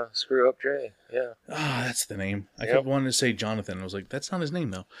old Screw Up Jay. Yeah. Ah, that's the name. I kept wanting to say Jonathan. I was like, that's not his name,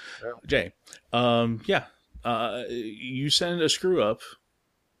 though. No. Jay. Yeah. You send a Screw Up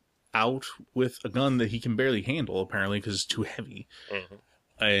out with a gun that he can barely handle, apparently, because it's too heavy.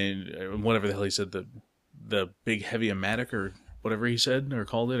 And whatever the hell he said, the big heavy amatic or whatever he said or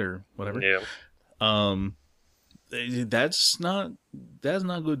called it or whatever. Yeah. That's not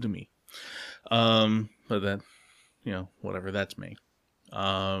good to me. But that, whatever, that's me.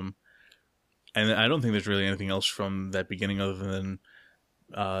 And I don't think there's really anything else from that beginning other than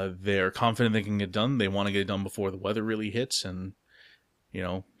they're confident they can get done. They want to get it done before the weather really hits, and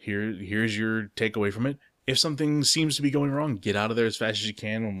here's your takeaway from it. If something seems to be going wrong, get out of there as fast as you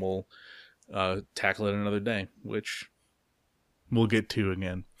can, and we'll tackle it another day, which we'll get to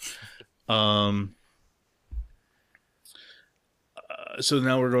again. So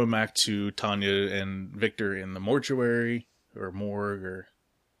now we're going back to Tanya and Victor in the mortuary, or morgue, or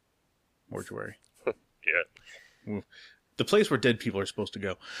mortuary. Yeah. The place where dead people are supposed to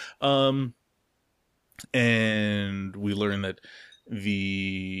go. And we learn that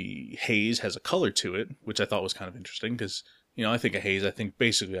the haze has a color to it, which I thought was kind of interesting, because, I think of haze,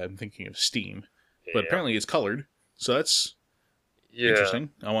 I'm thinking of steam. Yeah. But apparently it's colored, so that's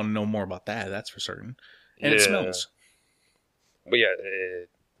interesting. I want to know more about that, that's for certain. And it smells. But yeah,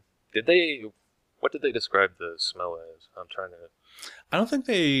 did they What did they describe the smell as? I'm trying to... I don't think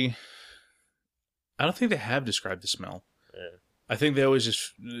they have described the smell. Yeah. I think they always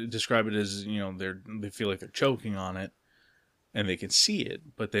just describe it as, they feel like they're choking on it and they can see it,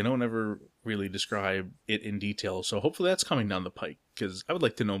 but they don't ever really describe it in detail. So hopefully that's coming down the pike, because I would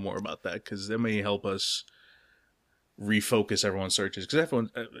like to know more about that, because that may help us refocus everyone's searches. Because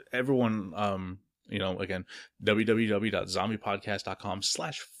everyone, again,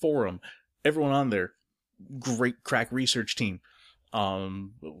 www.zombiepodcast.com/forum. Everyone on there, great crack research team.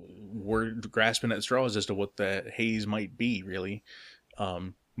 We're grasping at straws as to what the haze might be, really.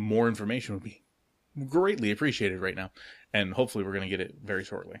 More information would be greatly appreciated right now, and hopefully we're going to get it very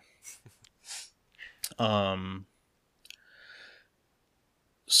shortly.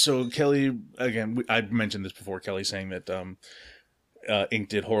 So Kelly, again, I mentioned this before, Kelly saying that Ink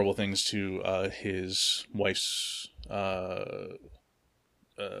did horrible things to his wife's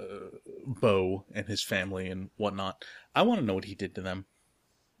Beau and his family and whatnot. I want to know what he did to them.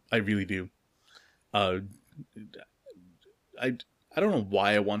 I really do. I don't know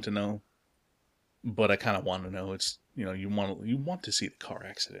why I want to know, but I kind of want to know. It's, you want to see the car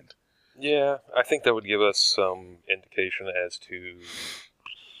accident. Yeah, I think that would give us some indication as to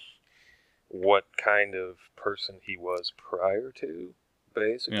what kind of person he was prior to,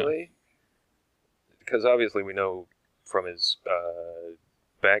 basically. Because obviously we know from his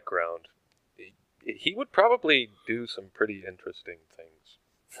background, he would probably do some pretty interesting things.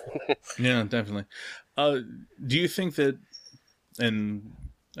 Yeah, definitely. Do you think that, and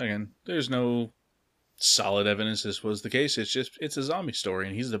again, there's no solid evidence this was the case, it's a zombie story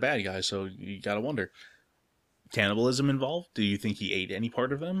and he's the bad guy, so you gotta wonder, cannibalism involved? Do you think he ate any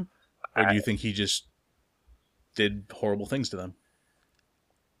part of them? Or do you think he just did horrible things to them?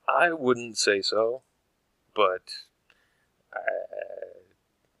 I wouldn't say so, but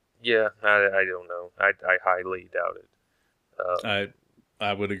yeah, I don't know. I highly doubt it.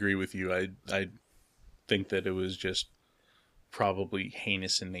 I would agree with you. I think that it was just probably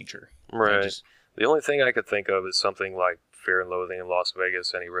heinous in nature. Right. The only thing I could think of is something like Fear and Loathing in Las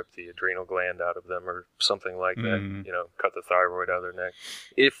Vegas, and he ripped the adrenal gland out of them, or something like that. Cut the thyroid out of their neck.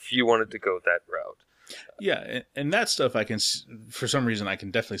 If you wanted to go that route. Yeah, and that stuff I can, for some reason, I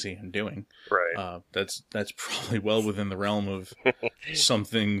can definitely see him doing. Right. That's probably well within the realm of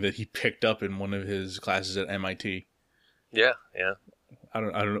something that he picked up in one of his classes at MIT. Yeah. I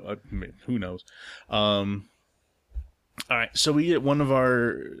don't know. Who knows? All right, so we get one of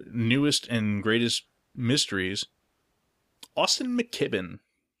our newest and greatest mysteries. Austin McKibben.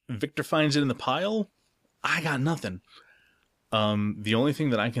 Victor finds it in the pile. I got nothing. The only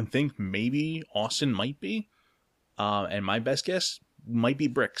thing that I can think maybe Austin might be, and my best guess might be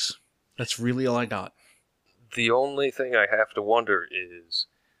bricks. That's really all I got. The only thing I have to wonder is,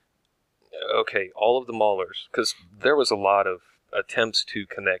 okay, all of the Maulers, because there was a lot of attempts to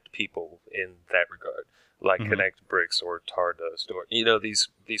connect people in that regard, like connect bricks or Tardust, or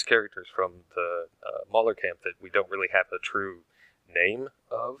these characters from the Mauler camp that we don't really have a true name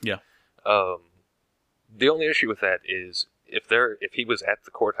of. Yeah. The only issue with that is if he was at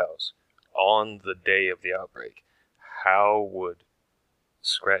the courthouse on the day of the outbreak, how would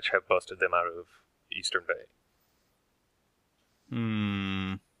Scratch have busted them out of Eastern Bay?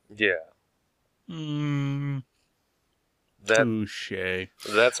 Yeah. Touche.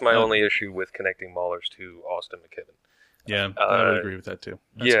 That's my only issue with connecting Maulers to Austin McKibben. Yeah, I would agree with that too.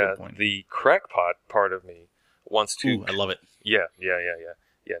 That's a good point. The crackpot part of me wants to... Ooh, I love it. Yeah,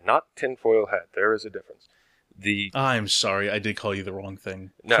 not tinfoil hat. There is a difference. I'm sorry, I did call you the wrong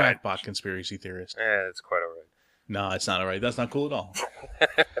thing. No, Crackpot conspiracy theorist. It's quite all right. No, it's not all right. That's not cool at all.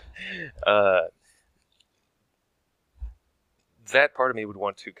 That part of me would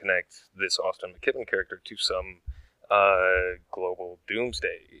want to connect this Austin McKibben character to some global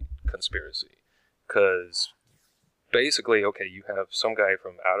doomsday conspiracy. Because basically, okay, you have some guy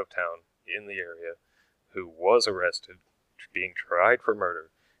from out of town in the area who was arrested, being tried for murder,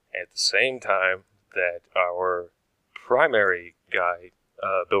 at the same time that our primary guy,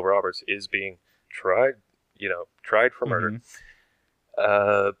 Bill Roberts, is being tried for murder.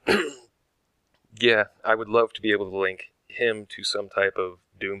 Yeah, I would love to be able to link him to some type of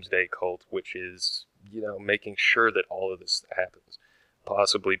doomsday cult, which is, making sure that all of this happens.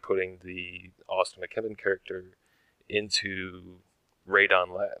 Possibly putting the Austin McKibben character into Radon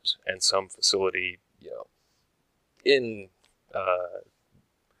Labs and some facility, in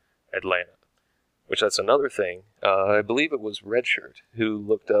Atlanta. Which that's another thing. I believe it was Redshirt who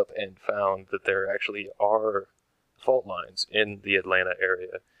looked up and found that there actually are fault lines in the Atlanta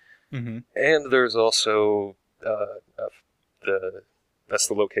area. And there's also the That's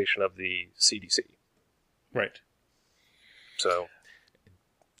the location of the CDC. Right. So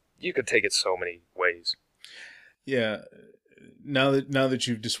you could take it so many ways. Yeah. Now that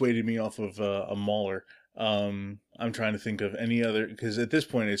you've dissuaded me off of a Mauler, I'm trying to think of any other, because at this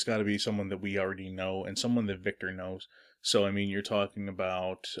point it's got to be someone that we already know and someone that Victor knows. So I mean, you're talking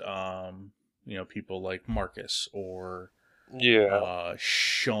about people like Marcus or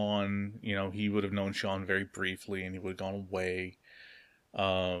Sean. He would have known Sean very briefly and he would have gone away.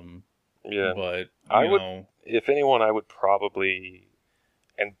 But I would, if anyone, I would probably,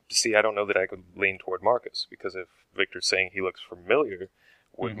 and see, I don't know that I could lean toward Marcus, because if Victor's saying he looks familiar,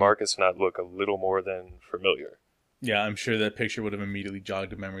 would Marcus not look a little more than familiar? Yeah, I'm sure that picture would have immediately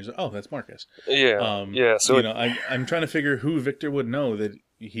jogged the memories. Oh, that's Marcus. Yeah. So I'm trying to figure who Victor would know that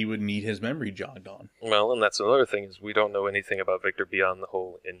he would need his memory jogged on. Well, and that's another thing, is we don't know anything about Victor beyond the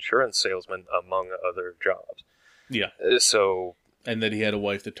whole insurance salesman, among other jobs. Yeah. And that he had a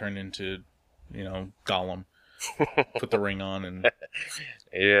wife that turned into, Gollum. Put the ring on and...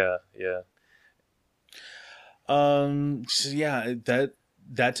 Yeah.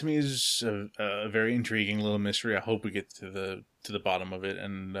 That to me is a very intriguing little mystery. I hope we get to the bottom of it,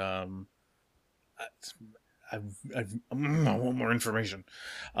 and I want more information.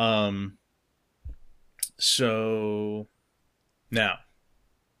 So now,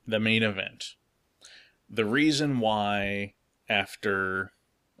 the main event. The reason why, after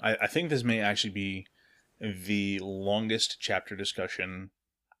I think this may actually be the longest chapter discussion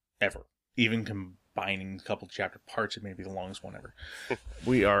ever, even combining a couple chapter parts, it may be the longest one ever.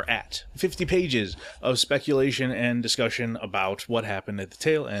 We are at 50 pages of speculation and discussion about what happened at the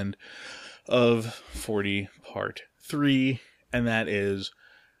tail end of 40 Part 3, and that is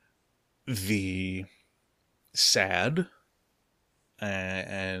the sad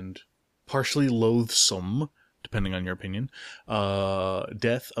and partially loathsome, depending on your opinion,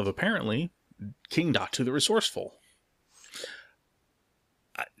 death of apparently King Datu the Resourceful.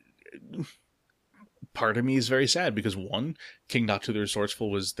 Part of me is very sad because, one, King Datu the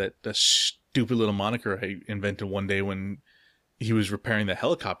Resourceful was that stupid little moniker I invented one day when he was repairing the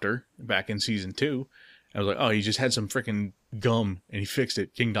helicopter back in season 2. I was like, oh, he just had some freaking gum and he fixed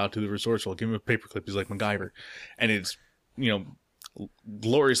it. King Datu the Resourceful. Give him a paperclip. He's like MacGyver. And it's,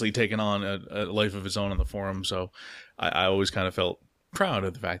 gloriously taken on a life of its own on the forum. So I always kind of felt proud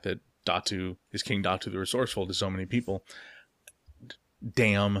of the fact that Datu is King Datu the Resourceful to so many people.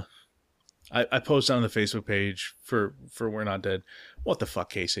 Damn. I posted on the Facebook page for We're Not Dead. What the fuck,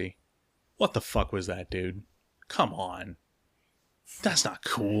 Casey? What the fuck was that, dude? Come on. That's not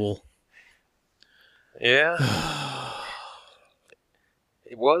cool. Yeah.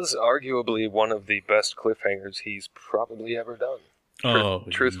 It was arguably one of the best cliffhangers he's probably ever done.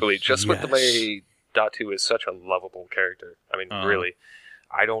 Truthfully, just with the way Datu is such a lovable character. I mean, really,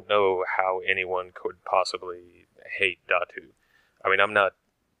 I don't know how anyone could possibly hate Datu. I mean, I'm not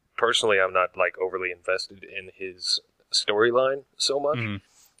like overly invested in his storyline so much,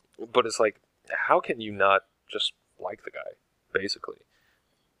 but it's like, how can you not just like the guy, basically?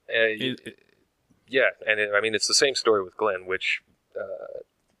 It's the same story with Glenn, which,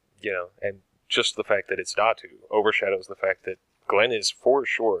 and just the fact that it's Datu overshadows the fact that Glenn is for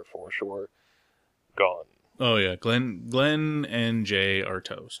sure gone. Oh yeah, Glenn and Jay are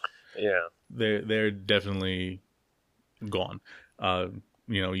toast. Yeah, they're definitely gone.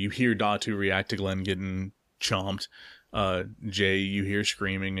 You hear Datu react to Glenn getting chomped. Jay, you hear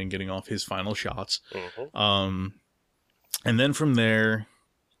screaming and getting off his final shots. Mm-hmm. And then from there,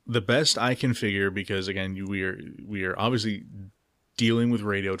 the best I can figure, because again, we are obviously dealing with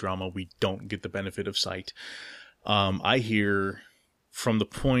radio drama. We don't get the benefit of sight. I hear from the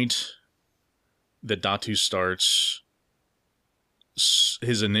point that Datu starts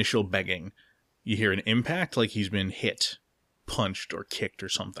his initial begging, you hear an impact like he's been hit, punched, or kicked or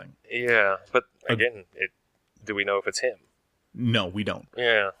something. Yeah, but again, do we know if it's him? No, we don't.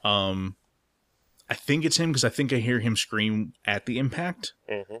 Yeah. I think it's him because I think I hear him scream at the impact.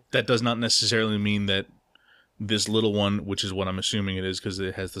 Mm-hmm. That does not necessarily mean that this little one, which is what I'm assuming it is because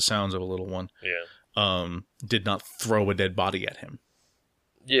it has the sounds of a little one, did not throw a dead body at him.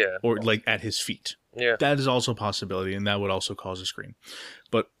 Yeah. Or like at his feet. Yeah. That is also a possibility, and that would also cause a scream.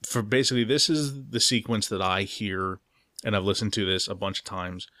 But for basically, this is the sequence that I hear, and I've listened to this a bunch of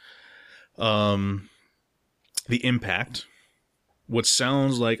times. The impact, what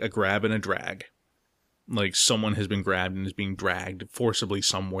sounds like a grab and a drag. Like someone has been grabbed and is being dragged forcibly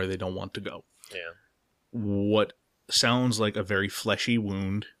somewhere they don't want to go. Yeah. What sounds like a very fleshy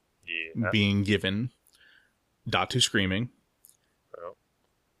wound being given. Datu screaming.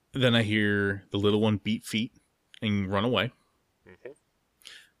 Then I hear the little one beat feet and run away. Mm-hmm.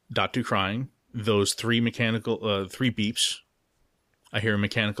 Datu crying, those three beeps. I hear a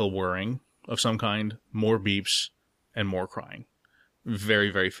mechanical whirring of some kind, more beeps, and more crying. Very,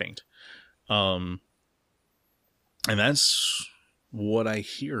 very faint. And that's what I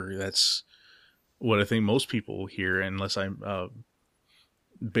hear. That's what I think most people hear, unless I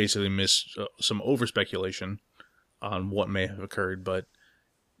basically miss some over speculation on what may have occurred. But,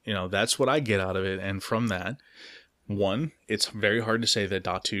 that's what I get out of it. And from that, one, it's very hard to say that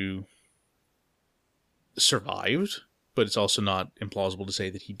Datu survived, but it's also not implausible to say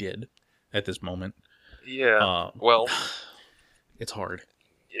that he did at this moment. Yeah. Well, it's hard.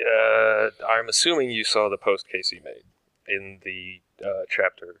 I'm assuming you saw the post Casey made in the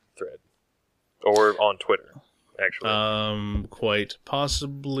chapter thread, or on Twitter, actually. Quite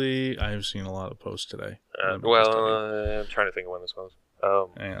possibly. I've seen a lot of posts today. I'm trying to think of when this was.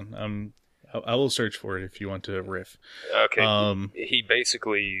 And I will search for it if you want to riff. Okay. He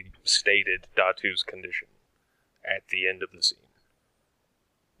basically stated Datu's condition at the end of the scene.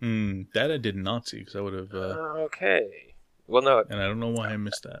 That I did not see, because I would have... okay. Well, no... And I don't know why I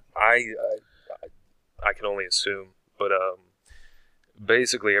missed that. I can only assume, but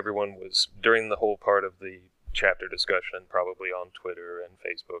basically everyone was, during the whole part of the chapter discussion, probably on Twitter and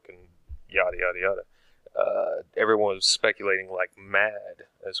Facebook and yada, yada, yada, everyone was speculating like mad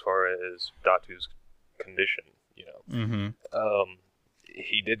as far as Datu's condition,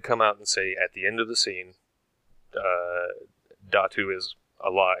 He did come out and say at the end of the scene, Datu is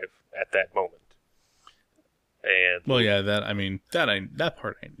alive at that moment. And that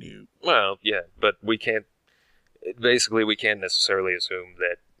part I knew. Well, yeah, but we can't necessarily assume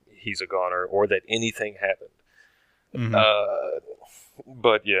that he's a goner or that anything happened.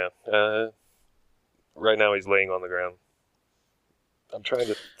 But yeah, right now he's laying on the ground. I'm trying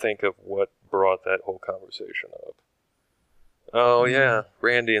to think of what brought that whole conversation up. Oh yeah,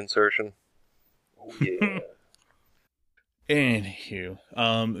 Randy insertion. Oh yeah. Anywho,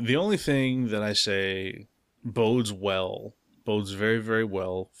 the only thing that I say bodes very, very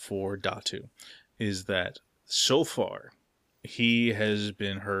well for Datu is that so far he has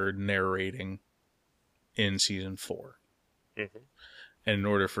been heard narrating in season 4. And in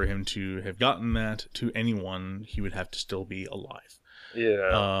order for him to have gotten that to anyone, he would have to still be alive.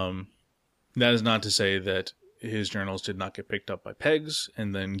 Yeah. That is not to say that his journals did not get picked up by Pegs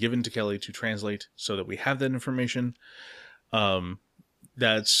and then given to Kelly to translate so that we have that information.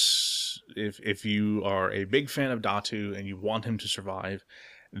 That's if you are a big fan of Datu and you want him to survive,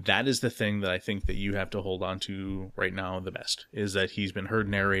 that is the thing that I think that you have to hold on to right now the best, is that he's been heard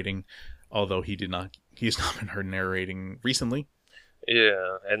narrating, although he's not been heard narrating recently.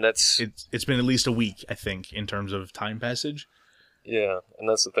 Yeah, and it's been at least a week, I think, in terms of time passage. Yeah, and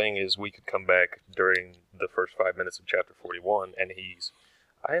that's the thing, is we could come back during the first 5 minutes of chapter 41 and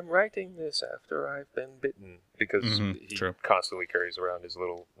I am writing this after I've been bitten, because he constantly carries around his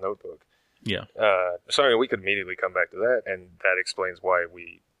little notebook. Yeah. So we could immediately come back to that, and that explains why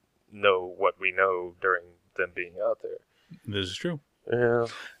we know what we know during them being out there. This is true. Yeah.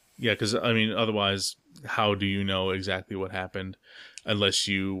 Yeah, because, otherwise, how do you know exactly what happened unless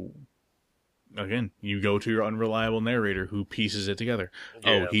you go to your unreliable narrator who pieces it together.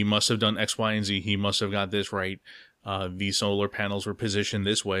 Yeah. Oh, he must have done X, Y, and Z. He must have got this right. These solar panels were positioned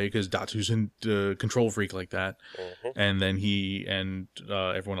this way because Datu's a control freak like that. And then he and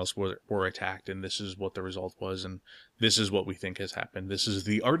everyone else were attacked, and this is what the result was, and this is what we think has happened. This is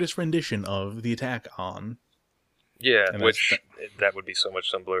the artist rendition of the attack on... Yeah, which that would be so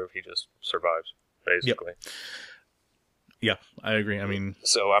much simpler if he just survives, basically. Yep. Yeah, I agree.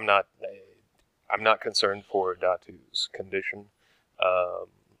 So I'm not concerned for Datu's condition.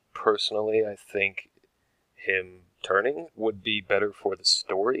 Personally, I think him turning would be better for the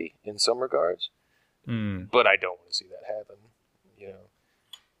story in some regards, but I don't want to see that happen.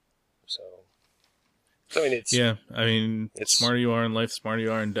 So it's it's smarter you are in life, smarter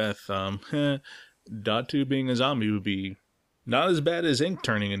you are in death. Datu being a zombie would be not as bad as Ink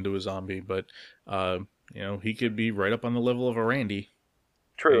turning into a zombie, but he could be right up on the level of a Randy.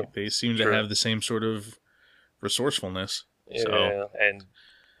 True. They seem to have the same sort of resourcefulness. Yeah, so. And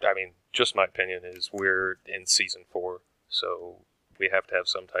just my opinion is we're in season 4, so we have to have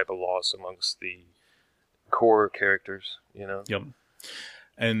some type of loss amongst the core characters, Yep.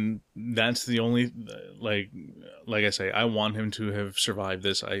 And that's the only, like I say, I want him to have survived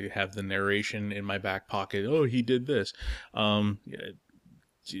this. I have the narration in my back pocket. Oh, he did this.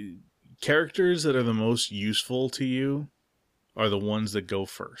 Characters that are the most useful to you are the ones that go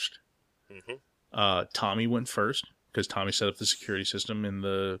first. Tommy went first because Tommy set up the security system in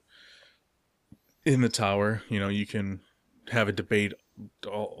the tower. You can have a debate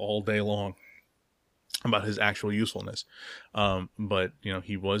all day long about his actual usefulness. But, you know,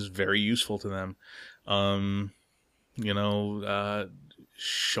 he was very useful to them.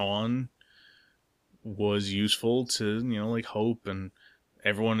 Sean was useful to, you know, like Hope and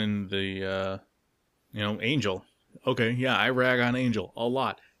everyone in the, Angel. Okay, yeah, I rag on Angel a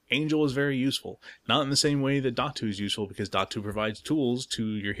lot. Angel is very useful. Not in the same way that Datu is useful, because Datu provides tools to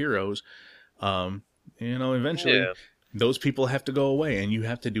your heroes. Eventually, those people have to go away, and you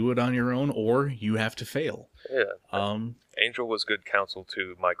have to do it on your own, or you have to fail. Yeah. Angel was good counsel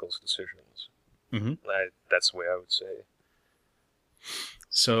to Michael's decisions. Mm-hmm. That's the way I would say.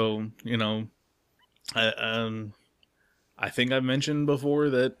 So, you know, I think I've mentioned before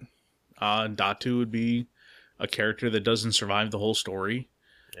that Datu would be a character that doesn't survive the whole story.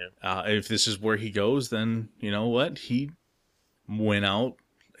 Yeah. If this is where he goes, then you know what? He went out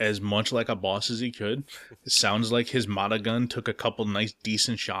as much like a boss as he could. It sounds like his Mata gun took a couple nice,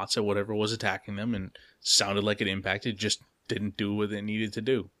 decent shots at whatever was attacking them, and sounded like it impacted, just didn't do what it needed to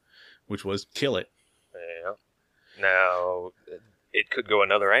do, which was kill it. Yeah. Now, it could go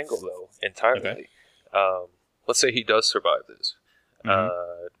another angle, though, entirely. Okay. Let's say he does survive this.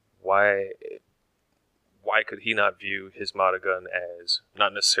 Mm-hmm. Why could he not view his Mata gun as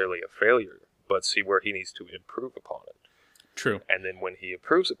not necessarily a failure, but see where he needs to improve upon it? True. And then when he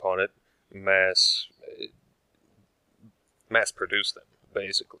improves upon it, mass produce them,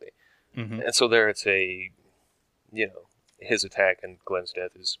 basically. Mm-hmm. And so there it's his attack and Glenn's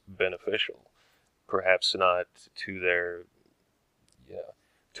death is beneficial. Perhaps not to their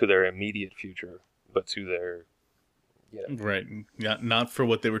immediate future, but to their, Right. Yeah, not for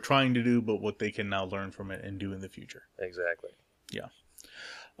what they were trying to do, but what they can now learn from it and do in the future. Exactly. Yeah.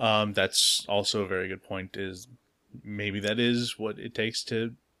 That's also a very good point, is maybe that is what it takes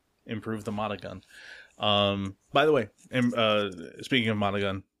to improve the Mata gun. By the way, speaking of Mata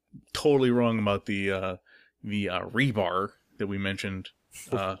gun, totally wrong about the rebar that we mentioned,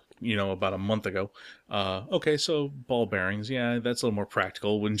 about a month ago. Okay, so ball bearings, yeah, that's a little more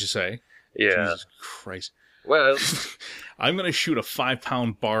practical, wouldn't you say? Yeah. Jesus Christ. Well, I'm going to shoot a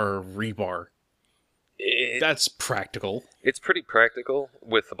 5-pound bar of rebar. That's practical. It's pretty practical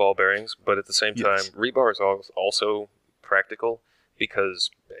with the ball bearings, but at the same time, rebar is also practical because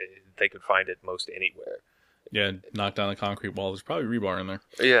they could find it most anywhere. Yeah, knock down a concrete wall. There's probably rebar in there.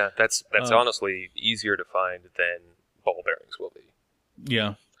 Yeah, that's honestly easier to find than ball bearings will be.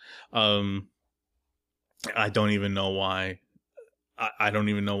 Yeah. I don't even know why. I don't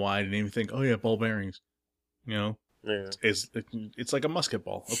even know why I didn't even think, oh yeah, ball bearings. You know? Yeah. It's like a musket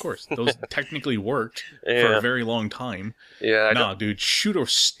ball, of course. Those technically worked for a very long time. Yeah, dude, shoot a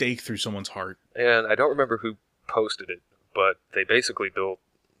stake through someone's heart. And I don't remember who posted it, but they basically built.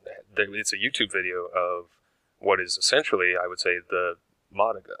 It's a YouTube video of what is essentially, I would say, the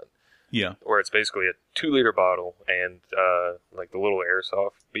Mata gun. Yeah. Where it's basically a 2-liter bottle and like the little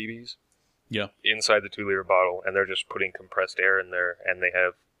airsoft BBs. Yeah. Inside the 2-liter bottle, and they're just putting compressed air in there, and they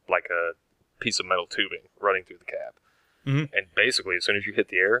have like a piece of metal tubing running through the cap. Mm-hmm. And basically, as soon as you hit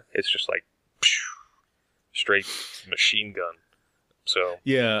the air, it's just like straight machine gun. So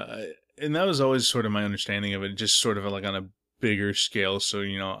yeah, and that was always sort of my understanding of it, just sort of like on a bigger scale. So,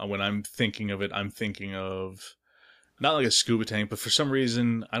 when I'm thinking of it, I'm thinking of not like a scuba tank, but for some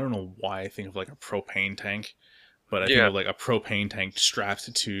reason, I don't know why I think of like a propane tank, but I think of like a propane tank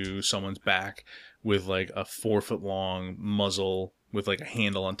strapped to someone's back with like a 4-foot long muzzle with like a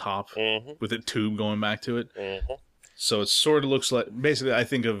handle on top with a tube going back to it. Mm-hmm. So it sort of looks like, basically I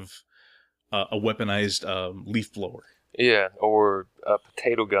think of a weaponized leaf blower. Yeah, or a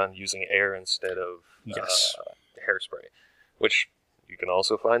potato gun using air instead of hairspray, which you can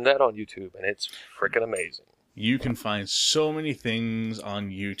also find that on YouTube, and it's freaking amazing. You can find so many things on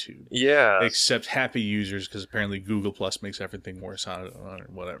YouTube. Yeah. Except happy users, because apparently Google Plus makes everything worse on it, or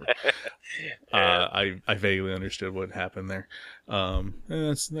whatever. I vaguely understood what happened there.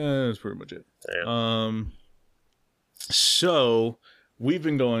 That's pretty much it. Yeah. So, we've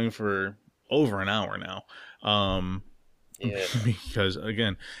been going for over an hour now. Yeah. Because,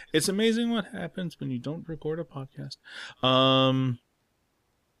 again, it's amazing what happens when you don't record a podcast.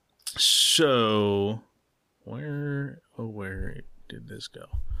 So, where did this go?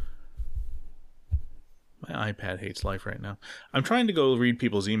 My iPad hates life right now. I'm trying to go read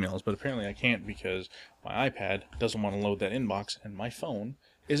people's emails, but apparently I can't because my iPad doesn't want to load that inbox, and my phone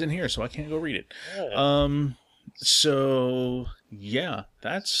isn't here, so I can't go read it. Yeah. So, yeah,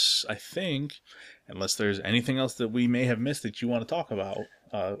 that's, I think, unless there's anything else that we may have missed that you want to talk about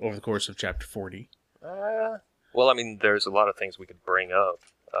over the course of Chapter 40. Well, I mean, there's a lot of things we could bring up.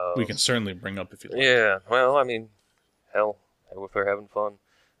 We can certainly bring up if you like. Yeah, well, I mean, hell, if they're having fun.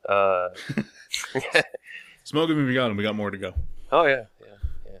 Smoke 'em if you got 'em. We got more to go. Oh, yeah.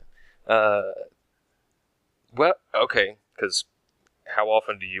 Well, okay, because how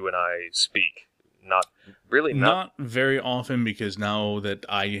often do you and I speak? Not really. Not very often, because now that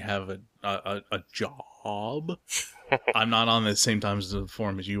I have a job, I'm not on the same time as the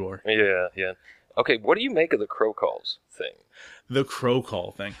forum as you are. Yeah. Okay, what do you make of the crow calls thing? The crow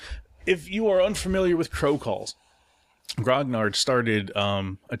call thing. If you are unfamiliar with crow calls, Grognard started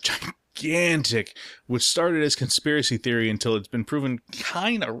a gigantic, which started as conspiracy theory until it's been proven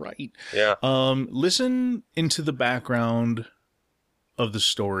kind of right. Yeah. Listen into the background of the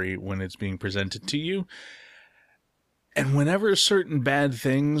story when it's being presented to you. And whenever certain bad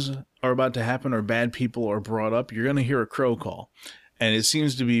things are about to happen or bad people are brought up, you're going to hear a crow call. And it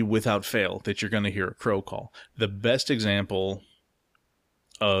seems to be without fail that you're going to hear a crow call. The best example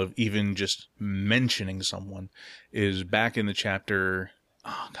of even just mentioning someone is back in the chapter,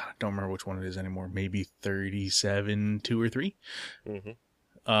 oh God, I don't remember which one it is anymore. Maybe 37, 2 or 3.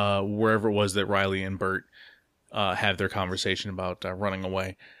 Mm-hmm. Wherever it was that Riley and Bert have their conversation about running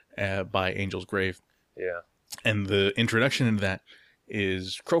away by Angel's Grave. Yeah. And the introduction into that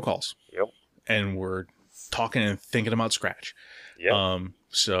is crow calls. Yep. And we're talking and thinking about Scratch. Yep. And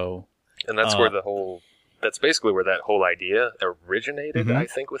that's where that's basically where that whole idea originated, Mm-hmm. I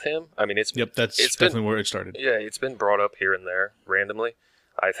think, with him. I mean, it's definitely where it started. Yeah, it's been brought up here and there randomly.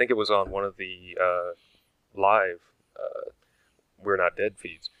 I think it was on one of the live We're Not Dead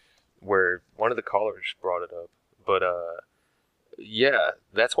feeds where one of the callers brought it up. But yeah,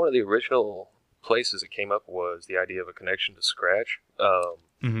 that's one of the original places it came up, was the idea of a connection to Scratch.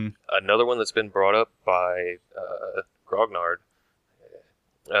 Mm-hmm. Another one that's been brought up by Grognard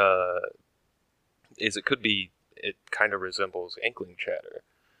is it kind of resembles Inkling Chatter,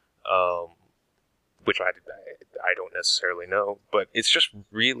 which I don't necessarily know, but it's just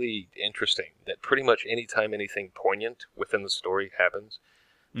really interesting that pretty much anytime anything poignant within the story happens,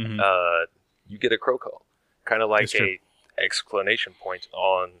 Mm-hmm. You get a crow call, kind of like a exclamation point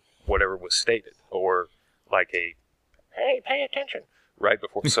on whatever was stated, or like a "Hey, pay attention!" right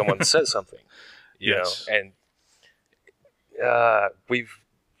before someone says something. You know, and we've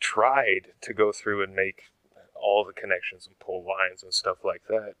tried to go through and make all the connections and pull lines and stuff like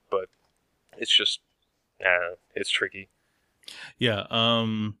that, but it's just, it's tricky. Yeah.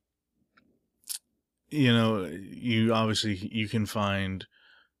 You can find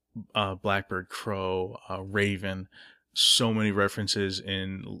Blackbird, Crow, Raven, so many references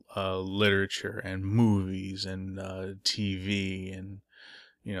in literature and movies and TV and,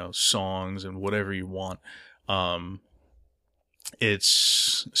 songs and whatever you want.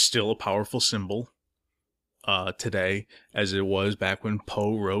 It's still a powerful symbol today, as it was back when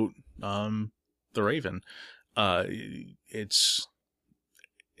Poe wrote The Raven. It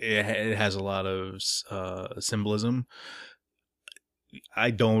has a lot of symbolism.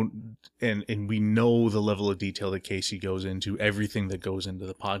 And we know the level of detail that Casey goes into, everything that goes into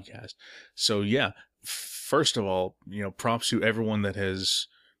the podcast. So yeah, first of all, props to everyone that has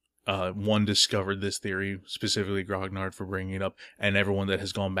discovered this theory, specifically Grognard for bringing it up, and everyone that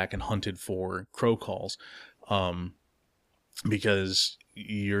has gone back and hunted for crow calls, because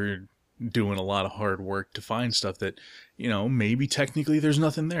you're doing a lot of hard work to find stuff that, maybe technically there's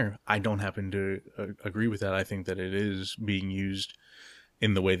nothing there. I don't happen to agree with that. I think that it is being used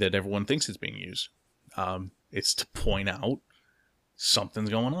in the way that everyone thinks it's being used. It's to point out something's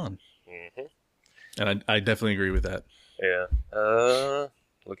going on. Mm-hmm. And I definitely agree with that. Yeah.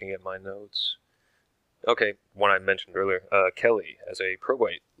 Looking at my notes. Okay, one I mentioned earlier. Kelly, as a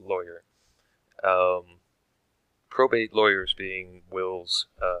probate lawyer. Probate lawyers being wills,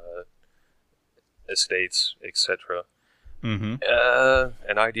 estates, etc. Mm-hmm.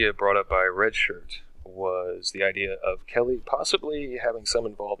 An idea brought up by Redshirt was the idea of Kelly possibly having some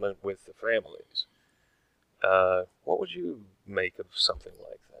involvement with the families. What would you make of something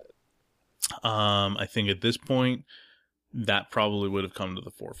like that? I think at this point, that probably would have come to the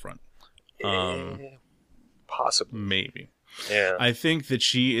forefront. Possibly. Maybe. Yeah. I think that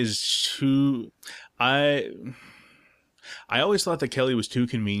she is too... I always thought that Kelly was too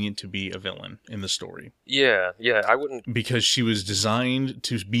convenient to be a villain in the story. Yeah, I wouldn't... Because she was designed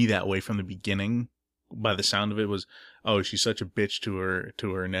to be that way from the beginning. By the sound of it was, oh, she's such a bitch to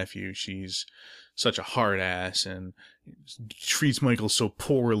her nephew. She's such a hard ass and treats Michael so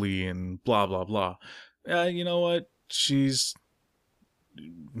poorly and blah, blah, blah. You know what? She's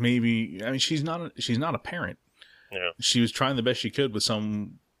not a parent. Yeah. She was trying the best she could with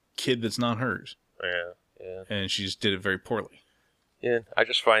some kid that's not hers. Yeah. And she just did it very poorly. Yeah, I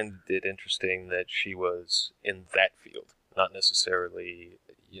just find it interesting that she was in that field. not necessarily,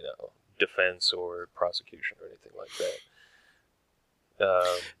 defense or prosecution or anything like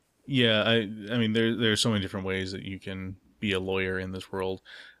that. Yeah, I mean, there are so many different ways that you can be a lawyer in this world.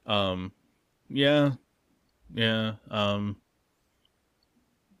 Yeah.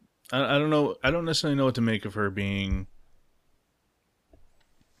 I don't know. I don't necessarily know what to make of her being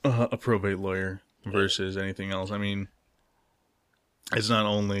a probate lawyer versus anything else. I mean, it's not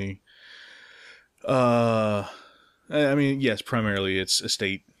only. I mean, yes, primarily it's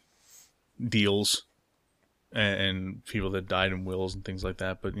estate deals and people that died in wills and things like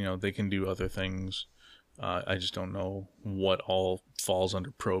that. But they can do other things. I just don't know what all falls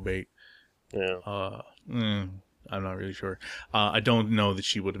under probate. Yeah. I'm not really sure. I don't know that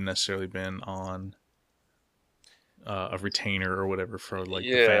she would have necessarily been on a retainer or whatever for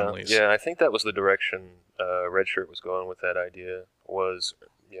the families. Yeah, I think that was the direction Red Shirt was going with that idea. Was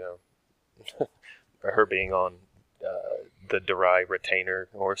her being on the Durai retainer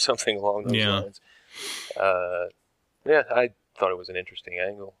or something along those lines. I thought it was an interesting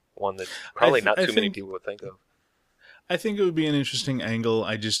angle, one that probably not too many people would think of. I think it would be an interesting angle.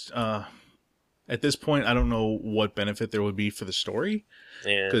 I just at this point, I don't know what benefit there would be for the story.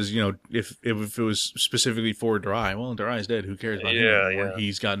 Because, if it was specifically for Durai, well, Durai's dead. Who cares about him anymore?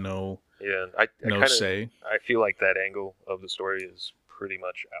 He's got no say. I feel like that angle of the story is pretty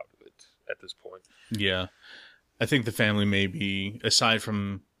much out of it at this point. Yeah. I think the family may be, aside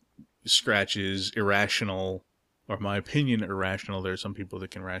from Scratch's irrational, or my opinion irrational, there are some people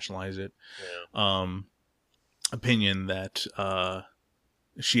that can rationalize it, opinion that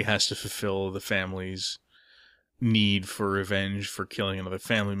she has to fulfill the family's need for revenge for killing another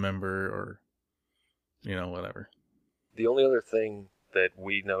family member or, whatever. The only other thing that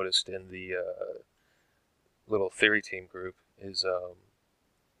we noticed in the little theory team group is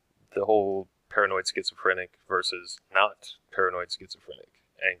the whole paranoid schizophrenic versus not paranoid schizophrenic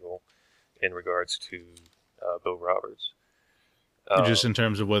angle in regards to Bill Roberts. Just in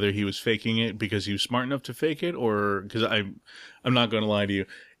terms of whether he was faking it because he was smart enough to fake it, or because I'm not going to lie to you.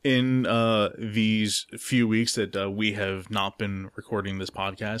 In these few weeks that we have not been recording this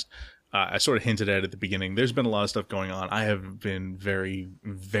podcast, I sort of hinted at the beginning. There's been a lot of stuff going on. I have been very,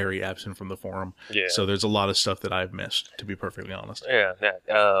 very absent from the forum. Yeah. So there's a lot of stuff that I've missed, to be perfectly honest. Yeah.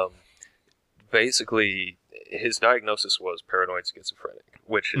 Basically, his diagnosis was paranoid schizophrenic,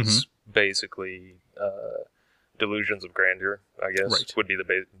 which is basically delusions of grandeur, I guess, would be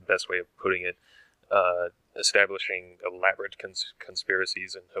the best way of putting it. Establishing elaborate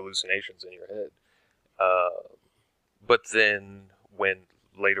conspiracies and hallucinations in your head. But then when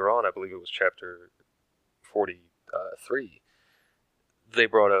later on, I believe it was chapter 43, they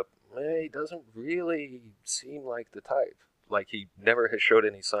brought up, he doesn't really seem like the type. Like he never has showed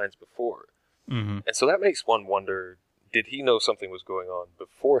any signs before. Mm-hmm. And so that makes one wonder, did he know something was going on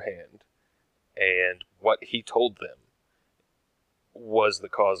beforehand? And what he told them was the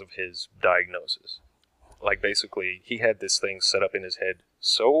cause of his diagnosis. Like, basically, he had this thing set up in his head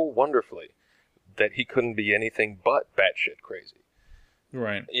so wonderfully that he couldn't be anything but batshit crazy.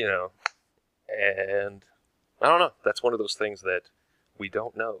 Right. And I don't know. That's one of those things that we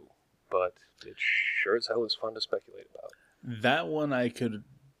don't know, but it sure as hell is fun to speculate about. That one I could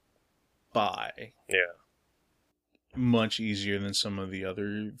buy. Yeah. Much easier than some of the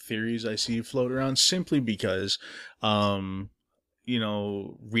other theories I see float around, simply because,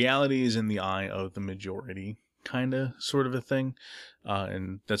 reality is in the eye of the majority, kind of, sort of a thing.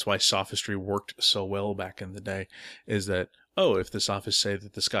 And that's why sophistry worked so well back in the day, is that, if the sophists say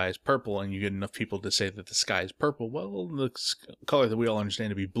that the sky is purple and you get enough people to say that the sky is purple, well, the color that we all understand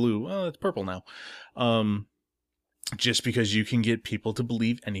to be blue, it's purple now. Just because you can get people to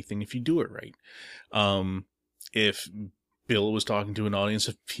believe anything if you do it right. If Bill was talking to an audience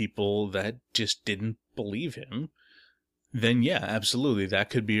of people that just didn't believe him, then yeah, absolutely, that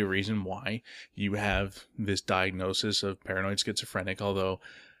could be a reason why you have this diagnosis of paranoid schizophrenic, although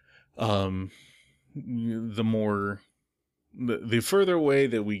the further away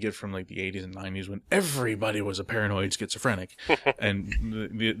that we get from like the 80s and 90s when everybody was a paranoid schizophrenic and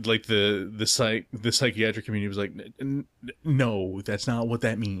the psychiatric community was like, no, that's not what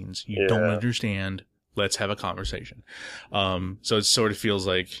that means. You don't understand. Let's have a conversation. So it sort of feels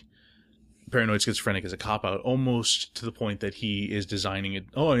like paranoid schizophrenic is a cop-out, almost to the point that he is designing it.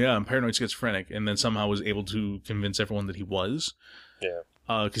 Oh, yeah, I'm paranoid schizophrenic. And then somehow was able to convince everyone that he was. Yeah.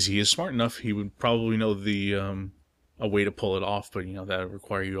 Because he is smart enough. He would probably know a way to pull it off. But, that would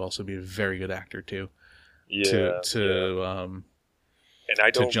require you to also be a very good actor, too. Yeah. To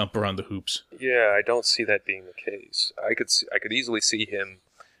jump around the hoops. Yeah, I don't see that being the case. I could easily see him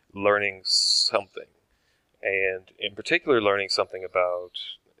learning something and in particular learning something about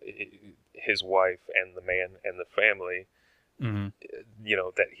his wife and the man and the family,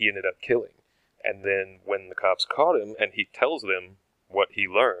 that he ended up killing. And then when the cops caught him and he tells them what he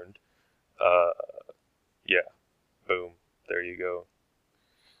learned, boom, there you go.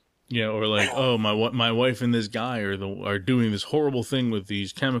 Yeah, or like, oh, my wife and this guy are doing this horrible thing with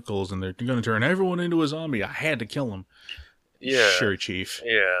these chemicals, and they're going to turn everyone into a zombie. I had to kill him. Yeah. Sure, Chief.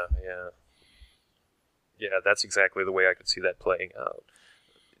 Yeah. Yeah, that's exactly the way I could see that playing out.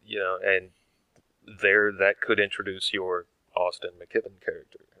 And that could introduce your Austin McKibben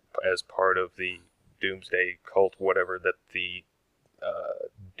character as part of the doomsday cult, whatever, that the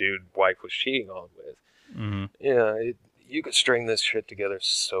dude wife was cheating on with. Mm-hmm. Yeah, you could string this shit together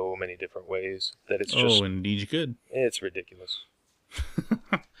so many different ways that it's just... Oh, indeed you could. It's ridiculous.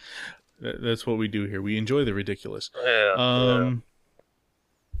 That's what we do here. We enjoy the ridiculous. Yeah.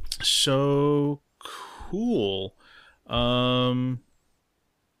 So cool.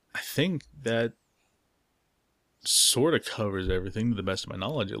 I think that sort of covers everything, to the best of my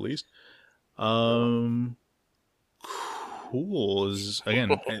knowledge, at least. Cool.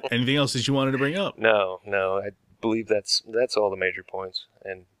 Again, anything else that you wanted to bring up? No. I believe that's all the major points.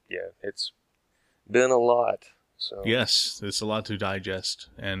 And yeah, it's been a lot. So yes, it's a lot to digest.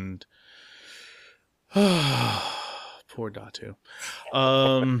 And poor Datu.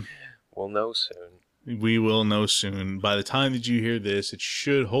 We'll know soon. We will know soon. By the time that you hear this, it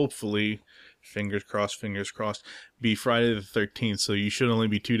should hopefully, fingers crossed, be Friday the 13th. So you should only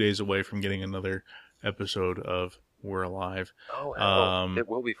be 2 days away from getting another episode of We're Alive. Oh, hell. It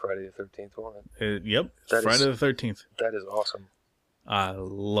will be Friday the 13th, won't it? Yep, Friday the 13th. That is awesome. I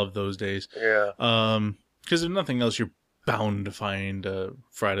love those days. Yeah. Because if nothing else, you're bound to find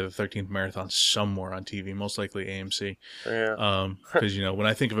Friday the 13th marathon somewhere on TV, most likely AMC. Yeah. Because, when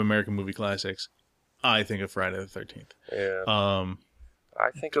I think of American movie classics, I think of Friday the 13th. Yeah.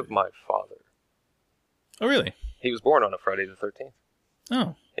 I think of my father. Oh, really? He was born on a Friday the 13th.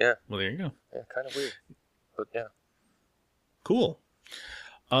 Oh. Yeah. Well, there you go. Yeah, kind of weird. But yeah. Cool.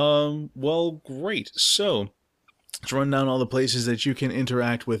 Well, great. So, let's run down all the places that you can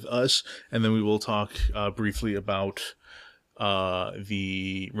interact with us, and then we will talk briefly about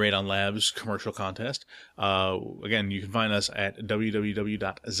the Radon Labs commercial contest. Again, you can find us at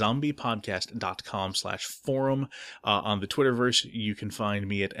www.zombiepodcast.com/forum. On the Twitterverse, you can find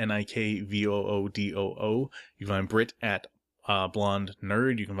me at NIKVOODOO. You can find Britt at Blonde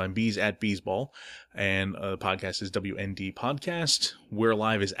Nerd. You can find Bees at Beesball. And the podcast is WND Podcast. We're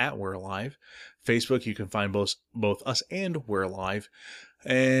Alive is at We're Alive. Facebook, you can find both us and We're Alive.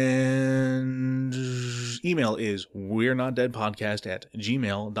 And email is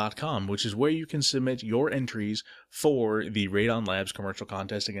we'renotdeadpodcast@gmail.com, which is where you can submit your entries for the Radon Labs commercial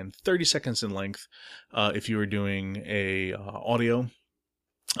contest. Again, 30 seconds in length. If you are doing a audio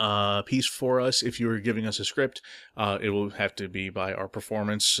piece for us, if you are giving us a script, it will have to be by our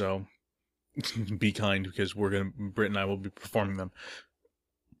performance. So be kind, because Britt and I will be performing them.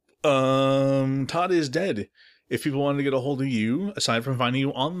 Todd is Dead. If people wanted to get a hold of you, aside from finding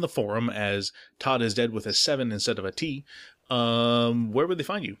you on the forum as Todd is Dead with a 7 instead of a T, where would they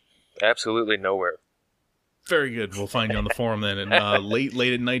find you? Absolutely nowhere. Very good. We'll find you on the forum then, and late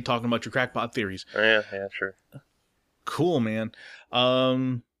at night talking about your crackpot theories. Yeah, sure. Cool, man.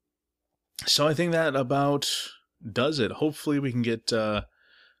 So I think that about does it. Hopefully we can get our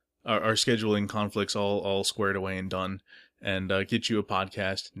scheduling conflicts all squared away and done, and get you a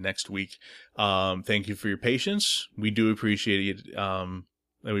podcast next week. Thank you for your patience. We do appreciate it.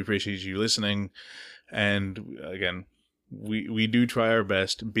 We appreciate you listening. And again, we do try our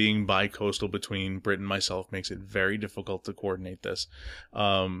best. Being bi-coastal between Britt and myself makes it very difficult to coordinate this.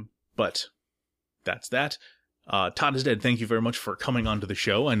 But that's that. Todd is Dead, thank you very much for coming onto the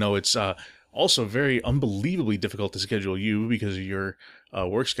show. I know it's also very unbelievably difficult to schedule you because of your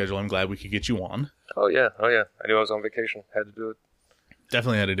work schedule. I'm glad we could get you on. Oh yeah. I knew I was on vacation. Had to do it.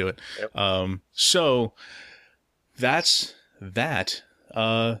 Definitely had to do it. Yep. So that's that.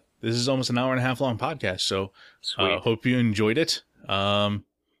 This is almost an hour and a half long podcast. So hope you enjoyed it. And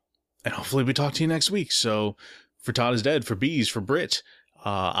hopefully we talk to you next week. So for Todd is Dead, for Bees, for Britt,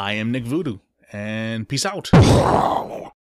 I am Nick Voodoo, and peace out.